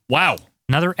have it. Wow.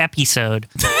 Another episode.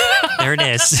 There it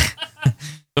is.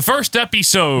 The first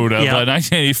episode of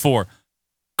 1984.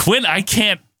 Quinn, I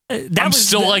can't. I'm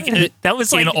still like that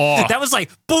was in like awe. that was like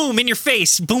boom in your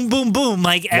face, boom, boom, boom.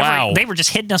 Like Wow. they were just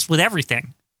hitting us with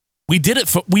everything. We did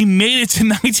it. We made it to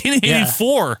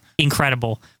 1984.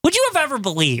 Incredible. Would you have ever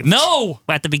believed? No.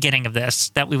 At the beginning of this,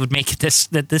 that we would make it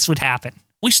that this would happen.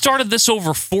 We started this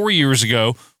over 4 years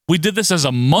ago. We did this as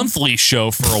a monthly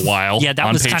show for a while. Yeah, that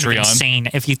on was Patreon. kind of insane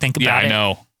if you think about Yeah, it. I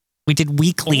know. We did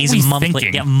weeklies, What were we monthly.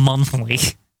 thinking? Yeah, monthly.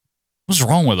 What's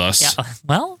wrong with us? Yeah.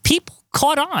 Well, people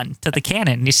caught on to the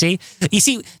canon. You see,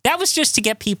 that was just to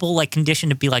get people like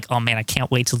conditioned to be like, "Oh man, I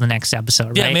can't wait till the next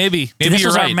episode." Yeah, right? maybe This you're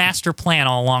was our right. master plan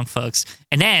all along, folks.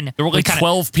 And then There were like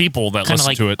 12 people that listened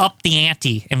like to it up the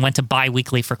ante and went to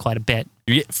bi-weekly for quite a bit.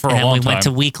 for and a then long we time. went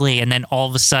to weekly, and then all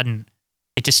of a sudden,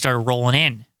 it just started rolling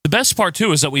in. The best part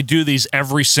too is that we do these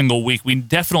every single week. We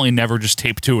definitely never just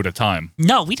tape 2 at a time.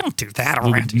 No, we don't do that We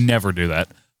already. would never do that.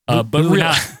 But we would really,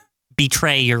 not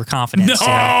betray your confidence.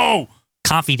 no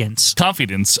Confidence.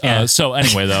 confidence. Yeah. So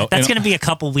anyway, though, That's going to be a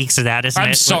couple weeks of that, isn't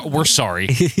it? We're sorry.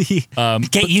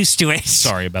 Get used to it.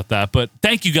 Sorry about that. But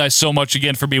thank you guys so much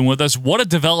again for being with us. What a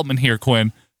development here,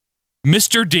 Quinn.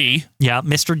 Mr. D. Yeah,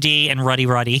 Mr. D and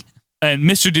Ruddy. And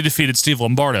Mr. D defeated Steve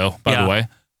Lombardo, by the way.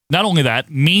 Not only that,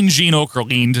 Mean Gene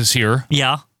Okerlund is here.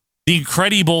 Yeah. The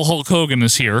incredible Hulk Hogan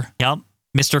is here. Yep.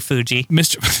 Mr. Fuji.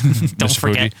 Don't Don't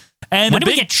forget. And when do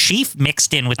we get Chief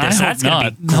mixed in with this? I That's hope going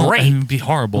not. to be great. It would be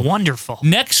horrible. Wonderful.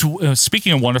 Next,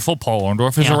 speaking of wonderful, Paul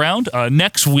Orndorff is around.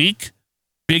 Next week,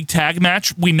 big tag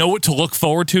match. We know what to look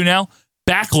forward to now.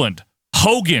 Backlund,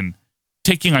 Hogan,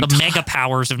 taking on the mega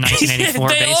powers of 1984,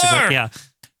 They basically. are. Yeah.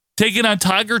 Taking on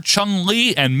Tiger, Chung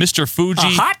Lee, and Mr. Fuji. A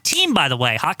hot team, by the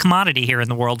way. Hot commodity here in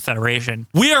the World Federation.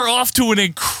 We are off to an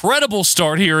incredible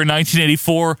start here in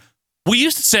 1984. We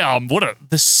used to say,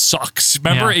 this sucks.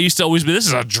 Remember? Yeah. It used to always be, this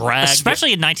is a drag.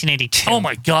 Especially in 1982. Oh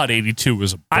my God, 82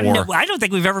 was a bore. I don't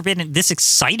think we've ever been this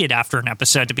excited after an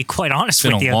episode, to be quite honest It's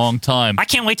with been you. a long time. I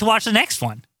can't wait to watch the next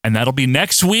one. And that'll be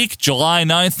next week, July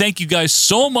 9th. Thank you guys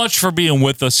so much for being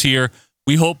with us here.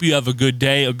 We hope you have a good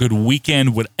day, a good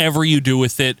weekend, whatever you do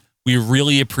with it. We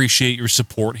really appreciate your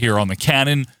support here on the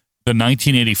Canon, the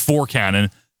 1984 Canon.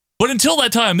 But until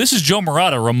that time, this is Joe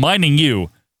Murata reminding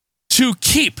you to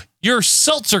keep your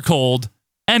seltzer cold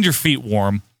and your feet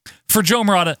warm. For Joe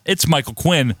Murata, it's Michael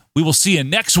Quinn. We will see you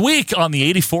next week on the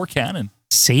 84 Canon.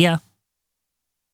 See ya.